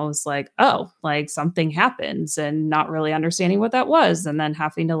sudden, it's like, oh, like something happens, and not really understanding what that was, and then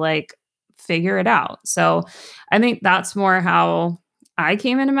having to like figure it out. So I think that's more how I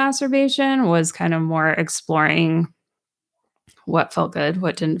came into masturbation, was kind of more exploring what felt good,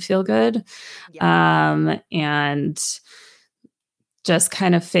 what didn't feel good. And just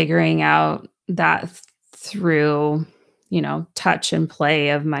kind of figuring out that through, touch and play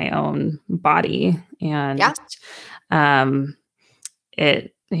of my own body. And Yeah.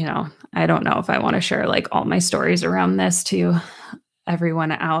 it, I don't know if I want to share like all my stories around this to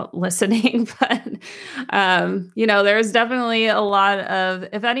everyone out listening, but there's definitely a lot of,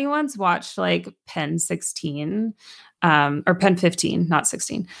 if anyone's watched like Pen 16, or Pen 15, not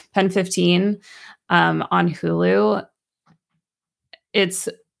 16, Pen 15 on Hulu, it's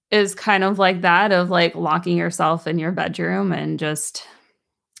is kind of like that, of like locking yourself in your bedroom and just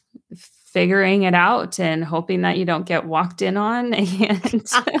figuring it out and hoping that you don't get walked in on. And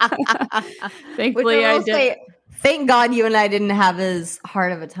thankfully I did. Say, thank God you and I didn't have as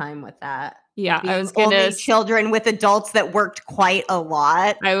hard of a time with that. Yeah, Being I was gonna only children with adults that worked quite a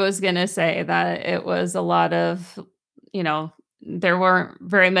lot. I was gonna say that it was a lot of, there weren't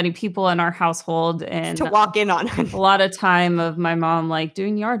very many people in our household, and to walk in on a lot of time of my mom like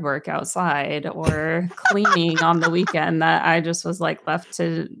doing yard work outside or cleaning on the weekend that I just was like left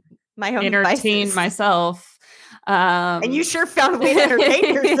to my own entertain devices. myself. And you sure found a way to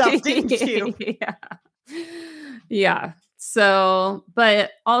entertain yourself, didn't you? Yeah. So,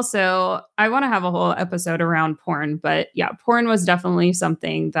 but also I want to have a whole episode around porn, but yeah, porn was definitely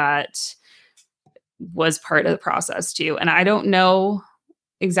something that was part of the process too. And I don't know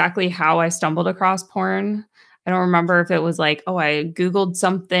exactly how I stumbled across porn. I don't remember if it was like, oh, I Googled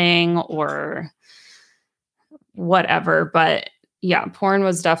something or whatever, but yeah, porn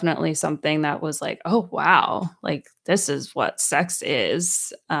was definitely something that was like, oh, wow, like this is what sex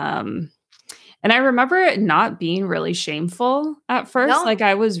is. And I remember it not being really shameful at first. No. Like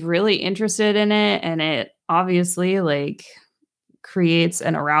I was really interested in it, and it obviously like creates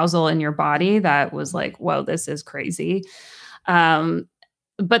an arousal in your body that was like, whoa, this is crazy. But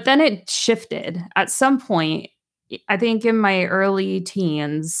then it shifted at some point. I think in my early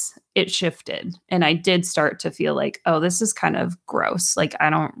teens, it shifted. And I did start to feel like, oh, this is kind of gross. Like, I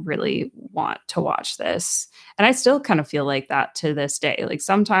don't really want to watch this. And I still kind of feel like that to this day. Like,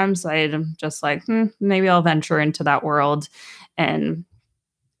 sometimes I'm just like, maybe I'll venture into that world. And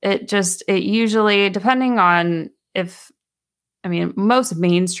it usually, depending on most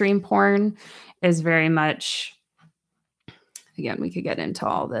mainstream porn is very much, again, we could get into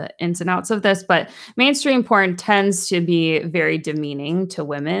all the ins and outs of this, but mainstream porn tends to be very demeaning to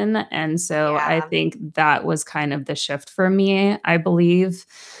women. And so I think that was kind of the shift for me, I believe,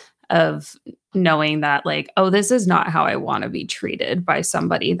 of knowing that like, oh, this is not how I want to be treated by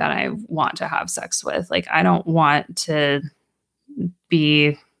somebody that I want to have sex with. Like, I don't want to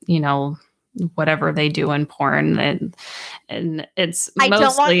be, whatever they do in porn, and it's I mostly,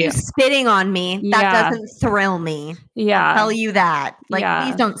 don't want you spitting on me. That doesn't thrill me. I'll tell you that. Like,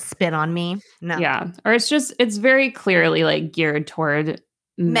 please don't spit on me. No. Yeah. Or it's very clearly like geared toward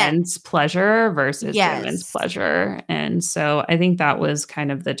men's pleasure versus women's pleasure. And so I think that was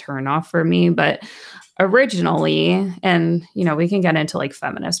kind of the turnoff for me. But originally, and we can get into like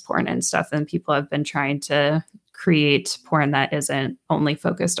feminist porn and stuff, and people have been trying to create porn that isn't only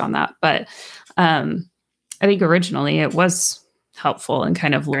focused on that. But I think originally it was helpful in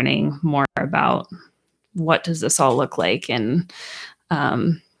kind of learning more about what does this all look like. And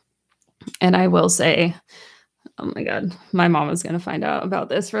I will say, oh my God, my mom is going to find out about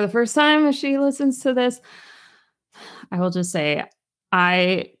this for the first time if she listens to this. I will just say,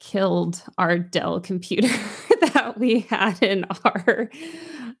 I killed our Dell computer that we had in our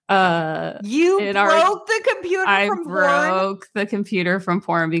broke the computer from porn? I broke the computer from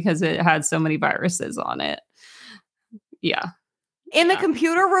porn because it had so many viruses on it. Yeah. In the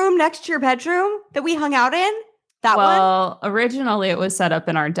computer room next to your bedroom that we hung out in? Originally it was set up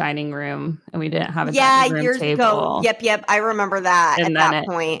in our dining room, and we didn't have a dining room years table. Ago. Yep. I remember that and at that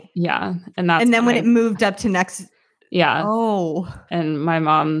point. Yeah. And then when it moved up to next. Yeah. Oh. And my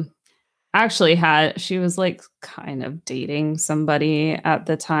mom actually she was like kind of dating somebody at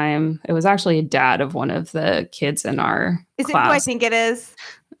the time. It was actually a dad of one of the kids in our class. Is it who I think it is?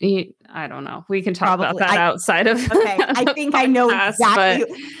 I don't know. We can talk about that outside of. Okay, I think I know exactly.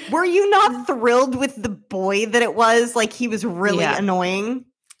 Were you not thrilled with the boy that it was? Like, he was really annoying.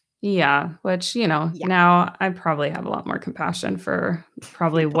 Yeah, which now I probably have a lot more compassion for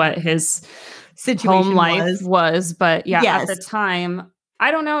probably what his situation home life was. But at the time, I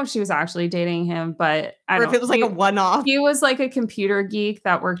don't know if she was actually dating him, but or if it was like a one-off. He was like a computer geek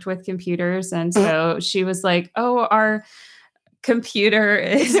that worked with computers, and so she was like, "Oh, our computer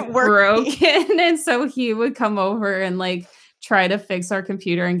is broken," and so he would come over and like try to fix our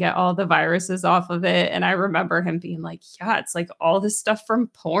computer and get all the viruses off of it. And I remember him being like, "Yeah, it's like all this stuff from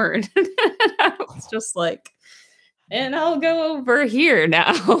porn." I was just like, "And I'll go over here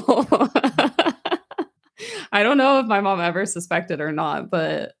now." I don't know if my mom ever suspected or not,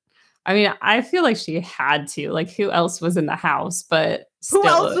 but I mean, I feel like she had to. Like, who else was in the house? But Who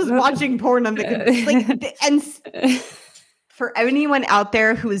else still, was watching porn on the computer? For anyone out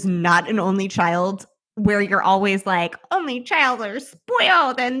there who is not an only child, where you're always like, only child are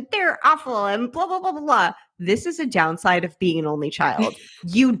spoiled and they're awful and blah, blah, blah, blah, blah. This is a downside of being an only child.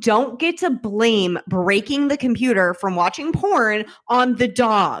 You don't get to blame breaking the computer from watching porn on the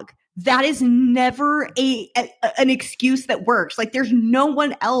dog. That is never an excuse that works. Like, there's no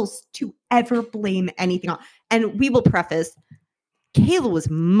one else to ever blame anything on. And we will preface, Kayla was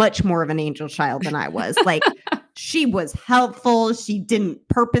much more of an angel child than I was. Like, she was helpful. She didn't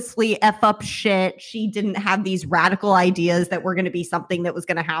purposely F up shit. She didn't have these radical ideas that were going to be something that was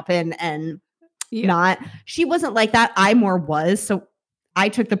going to happen and not. She wasn't like that. I more was. So I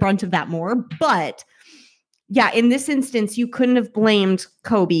took the brunt of that more. But yeah, in this instance, you couldn't have blamed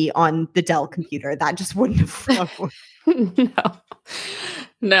Kobe on the Dell computer. That just wouldn't have flown.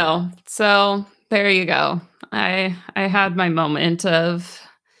 No. So there you go. I had my moment of,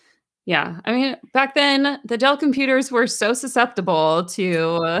 yeah. I mean, back then the Dell computers were so susceptible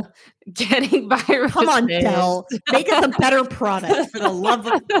to getting viruses. Come on, Dell. Make us a better product, for the love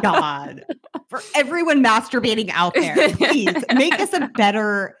of God. For everyone masturbating out there, please make us a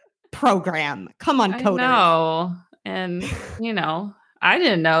better program. Come on, coders. No. And, I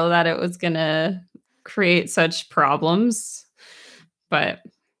didn't know that it was going to create such problems, but...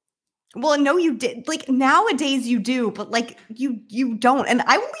 Well, no, you did. Like, nowadays you do, but like you don't. And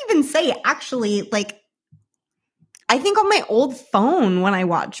I will even say, actually, like, I think on my old phone when I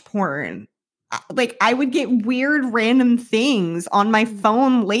watch porn, like, I would get weird random things on my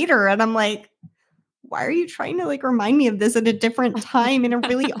phone later, and I'm like, why are you trying to like remind me of this at a different time in a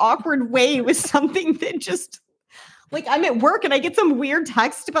really awkward way with something that just... Like, I'm at work and I get some weird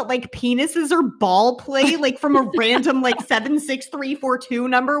text about like penises or ball play, like from a random like 76342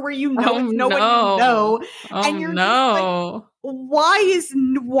 number where it's no one you know. And you're just like, why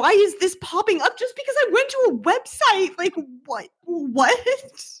is this popping up just because I went to a website? Like, what?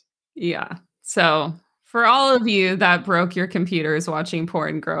 Yeah. So for all of you that broke your computers watching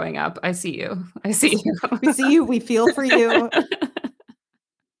porn growing up, I see you. We see you. We feel for you.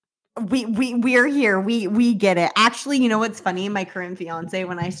 We're here. We get it. Actually, you know what's funny? My current fiance,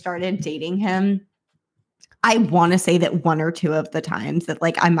 when I started dating him, I want to say that one or two of the times that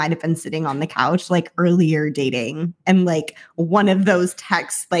like I might have been sitting on the couch like earlier dating, and like one of those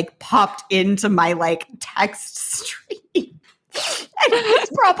texts like popped into my like text stream. And he's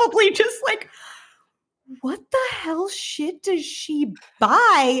probably just like, what the hell shit does she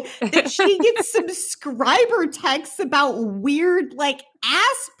buy that she gets subscriber texts about weird like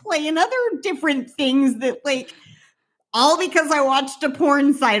ass play and other different things that like, all because I watched a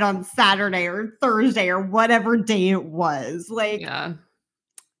porn site on Saturday or Thursday or whatever day it was. Like, yeah.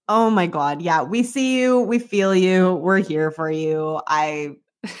 Oh my God. Yeah, we see you. We feel you. We're here for you. I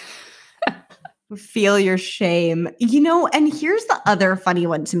feel your shame. And here's the other funny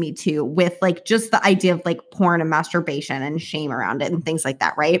one to me too, with like just the idea of like porn and masturbation and shame around it and things like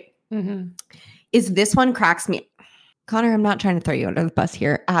that, right? Mm-hmm. Is this one cracks me. Connor, I'm not trying to throw you under the bus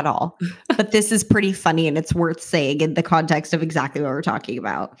here at all, but this is pretty funny and it's worth saying in the context of exactly what we're talking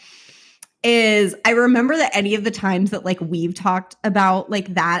about. Is I remember that any of the times that like we've talked about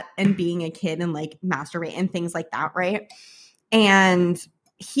like that and being a kid and like masturbate and things like that, right? And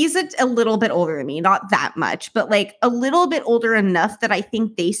he's a little bit older than me, not that much, but like a little bit older enough that I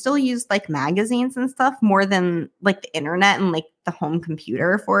think they still use like magazines and stuff more than like the internet and like the home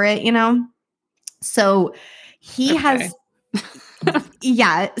computer for it, So he has,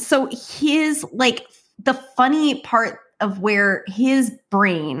 yeah. So his like the funny part of where his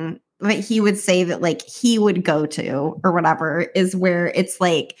brain that he would say that like he would go to or whatever is where it's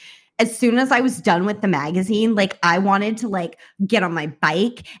like, as soon as I was done with the magazine, like I wanted to like get on my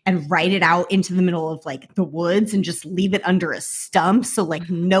bike and ride it out into the middle of like the woods and just leave it under a stump. So like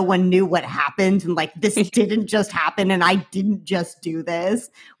no one knew what happened. And like, this didn't just happen. And I didn't just do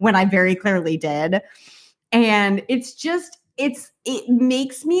this when I very clearly did. And it's just, it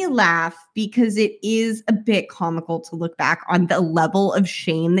makes me laugh because it is a bit comical to look back on the level of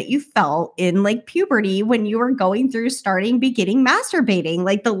shame that you felt in like puberty when you were going through beginning masturbating,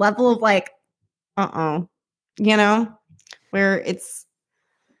 like the level of like, where it's,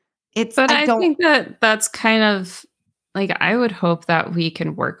 but I think that's kind of like, I would hope that we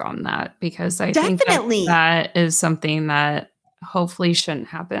can work on that because I think that is something that hopefully shouldn't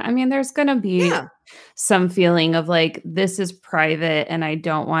happen. I mean, there's going to be some feeling of like, this is private and I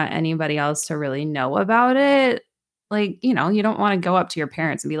don't want anybody else to really know about it. like, you don't want to go up to your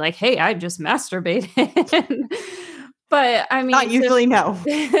parents and be like, "Hey, I just masturbated." But I mean, Not usually, no.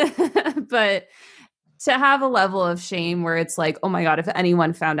 but to have a level of shame where it's like, "Oh my God, if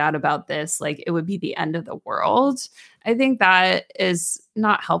anyone found out about this, like it would be the end of the world." I think that is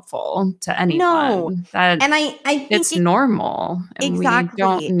not helpful to No. anyone. That And I it's think normal, and we don't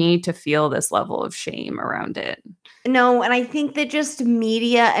exactly. need to feel this level of shame around it. No, and I think that just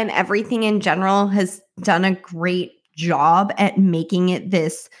media and everything in general has done a great job at making it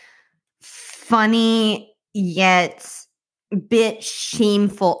this funny yet bit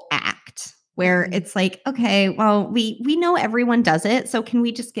shameful act where Mhm. it's like, okay, well, we know everyone does it, so can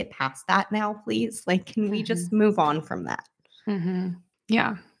we just get past that now, please? Like, can we just Mhm. move on from that? Mhm.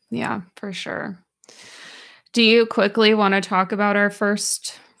 Yeah. Yeah, for sure. Do you quickly wanna talk about our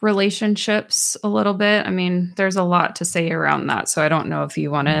first relationships a little bit? I mean, there's a lot to say around that, so I don't know if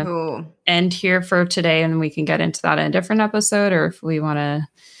you wanna Ooh. end here for today and we can get into that in a different episode, or if we wanna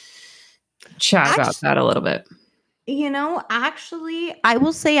chat about Actually, that a little bit. actually, I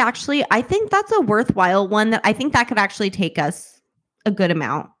will say, actually, I think that's a worthwhile one that I think that could actually take us a good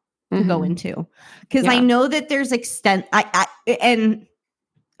amount to go Mhm. into. Because I Yeah. know that there's extent, and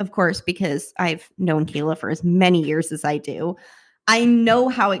of course, because I've known Kayla for as many years as I do, I know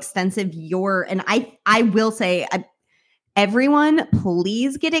how extensive and I will say, everyone,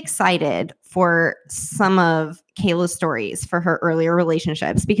 please get excited for some of Kayla's stories for her earlier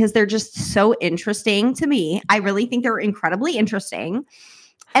relationships because they're just so interesting to me. I really think they're incredibly interesting.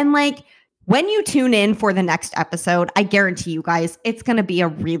 And like when you tune in for the next episode, I guarantee you guys it's going to be a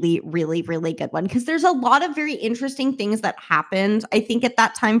really, really, really good one because there's a lot of very interesting things that happened, I think, at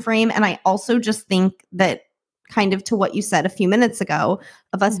that time frame. And I also just think that kind of to what you said a few minutes ago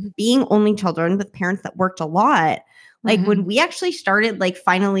of us Mhm. being only children with parents that worked a lot, like when Mhm. we actually started like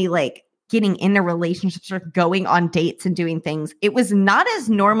finally like getting into relationships or going on dates and doing things, it was not as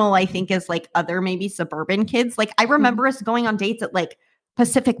normal, I think, as like other maybe suburban kids. Like I Mhm. remember us going on dates at like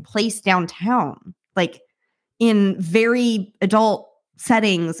Pacific Place downtown, like in very adult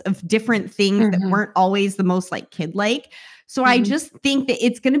settings of different things that Mhm. weren't always the most like kid like. So I Mhm. just think that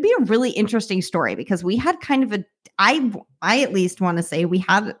it's going to be a really interesting story because we had kind of I at least want to say we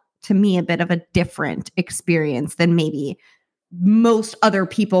had, to me, a bit of a different experience than maybe most other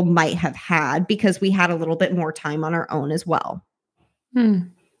people might have had because we had a little bit more time on our own as well. Hmm.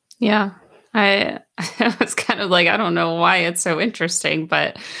 Yeah. I was kind of like, I don't know why it's so interesting,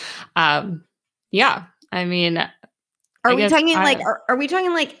 but um yeah. I mean, Are I we guess talking like I are we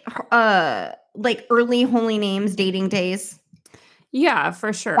talking like early holy names dating days? yeah, for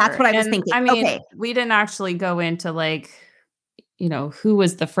That's sure. what I was And thinking. I Okay. mean, we didn't actually go into like, who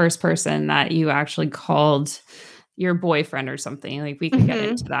was the first person that you actually called your boyfriend or something. Like we could get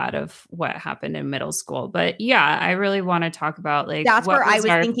into Mhm. that of what happened in middle school. But yeah, I really want to talk about like That's what where I was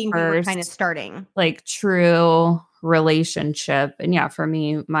was our thinking we were kind of first starting. like true relationship. And yeah, for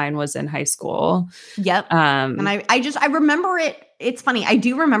me, mine was in high school. Yep. And Um, I remember it. It's funny. I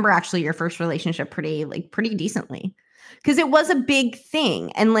do remember actually your first relationship pretty decently. Because it was a big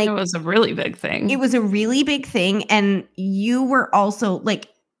thing. And it like was a really big it thing. was a really big thing. And you were also like,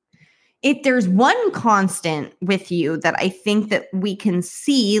 if there's one constant with you that I think that we can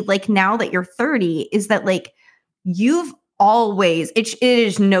see, like now that you're 30, is that like you've always, it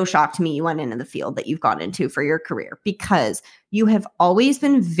is no shock to me you went into the field that you've gone into for your career because you have always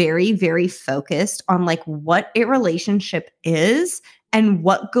been very, very focused on like what a relationship is and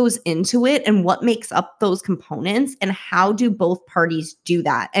what goes into it and what makes up those components and how do both parties do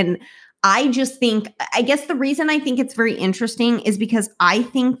that. And I just think, I guess the reason I think it's very interesting is because I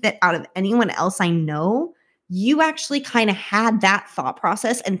think that out of anyone else I know, you actually kind of had that thought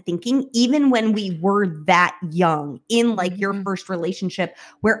process and thinking even when we were that young in like your Mhm. first relationship,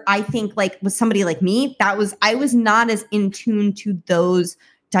 where I think like with somebody like me, I was not as in tune to those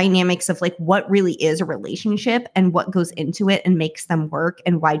dynamics of like what really is a relationship and what goes into it and makes them work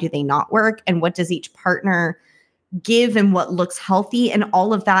and why do they not work and what does each partner give and what looks healthy and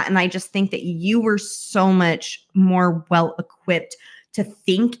all of that. And I just think that you were so much more well equipped to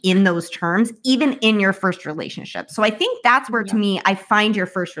think in those terms, even in your first relationship. So I think that's where, to Yeah. me, I find your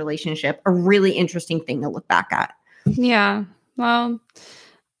first relationship a really interesting thing to look back at. Yeah. Well,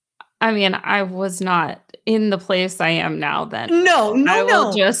 I mean, I was not in the place I am now then. No, I no,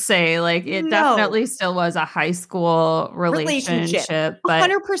 will no, just say, like, it no. definitely still was a high school Relationship. relationship, but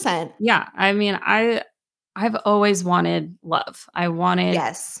 100%. yeah, I mean, I've always wanted love. I wanted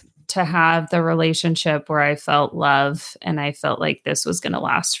Yes. to have the relationship where I felt love and I felt like this was gonna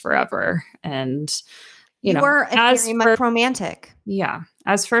last forever, and, You are a as very for much romantic. yeah,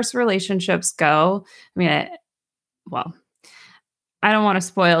 as first relationships go, I mean, well, I don't want to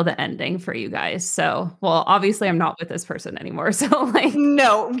spoil the ending for you guys. So, well, obviously I'm not with this person anymore. So like,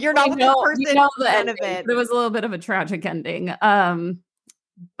 No, you're not with this person. you know the None ending. of it. It was a little bit of a tragic ending.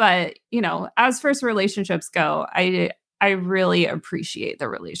 But as first relationships go, I really appreciate the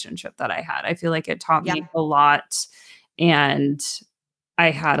relationship that I had. I feel like it taught me a lot, and I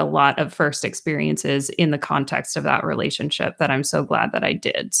had a lot of first experiences in the context of that relationship that I'm so glad that I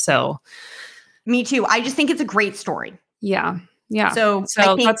did. So, me too. I just think it's a great story. Yeah. Yeah. So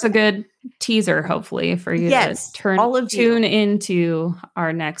that's a good teaser, hopefully, for you to tune into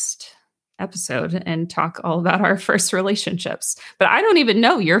our next episode and talk all about our first relationships. But I don't even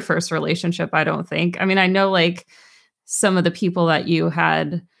know your first relationship, I don't think. I mean, I know like some of the people that you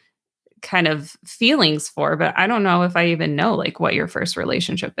had kind of feelings for, but I don't know if I even know like what your first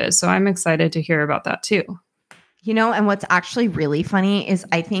relationship is. So I'm excited to hear about that too. And what's actually really funny is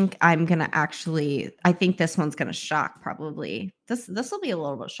I think this one's going to shock probably. This will be a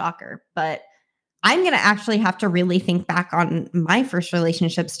little bit shocker, but I'm going to actually have to really think back on my first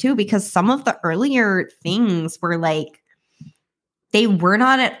relationships too, because some of the earlier things were like, they were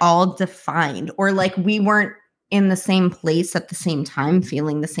not at all defined, or like we weren't in the same place at the same time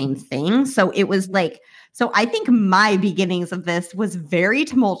feeling the same thing. So it was like, so I think my beginnings of this was very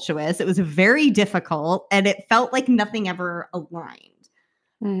tumultuous. It was very difficult, and it felt like nothing ever aligned.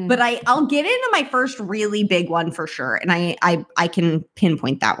 But I'll get into my first really big one for sure. And I can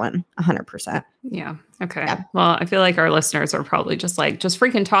pinpoint that one 100%. Yeah. Okay. Yeah. Well, I feel like our listeners are probably just like, just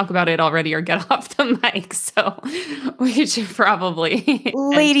freaking talk about it already or get off the mic. So we should probably.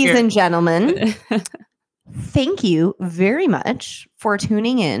 Ladies and gentlemen, thank you very much for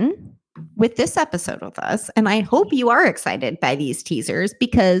tuning in with this episode with us. And I hope you are excited by these teasers,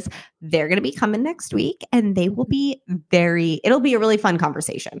 because they're going to be coming next week, and they will be it'll be a really fun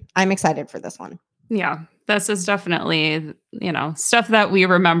conversation. I'm excited for this one. Yeah, this is definitely, stuff that we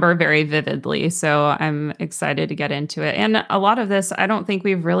remember very vividly. So I'm excited to get into it. And a lot of this, I don't think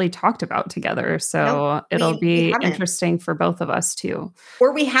we've really talked about together. So it'll be interesting for both of us too.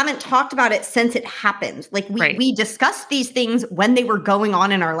 Or we haven't talked about it since it happened. Like we discussed these things when they were going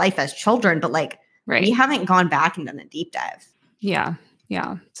on in our life as children, but like we haven't gone back and done the deep dive. Yeah.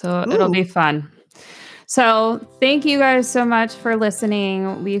 Yeah. So it'll be fun. So thank you guys so much for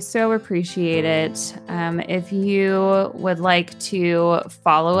listening. We so appreciate it. If you would like to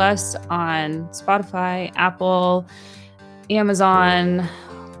follow us on Spotify, Apple, Amazon,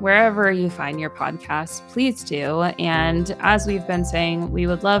 wherever you find your podcasts, please do. And as we've been saying, we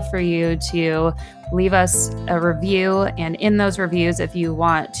would love for you to leave us a review. And in those reviews, if you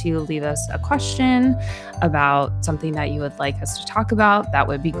want to leave us a question about something that you would like us to talk about, that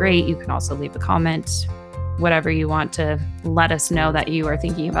would be great. You can also leave a comment. Whatever you want to let us know that you are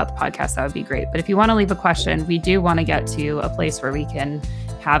thinking about the podcast, that would be great. But if you want to leave a question, we do want to get to a place where we can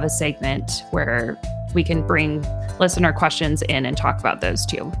have a segment where we can bring listener questions in and talk about those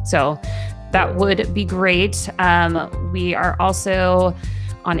too. So that would be great. We are also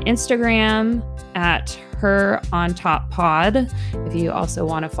on Instagram at Her On Top Pod, if you also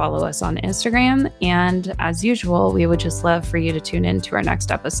want to follow us on Instagram. And as usual, we would just love for you to tune in to our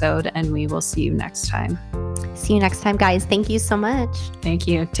next episode, and we will see you next time. See you next time, guys. Thank you so much. Thank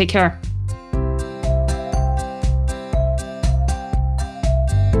you. Take care.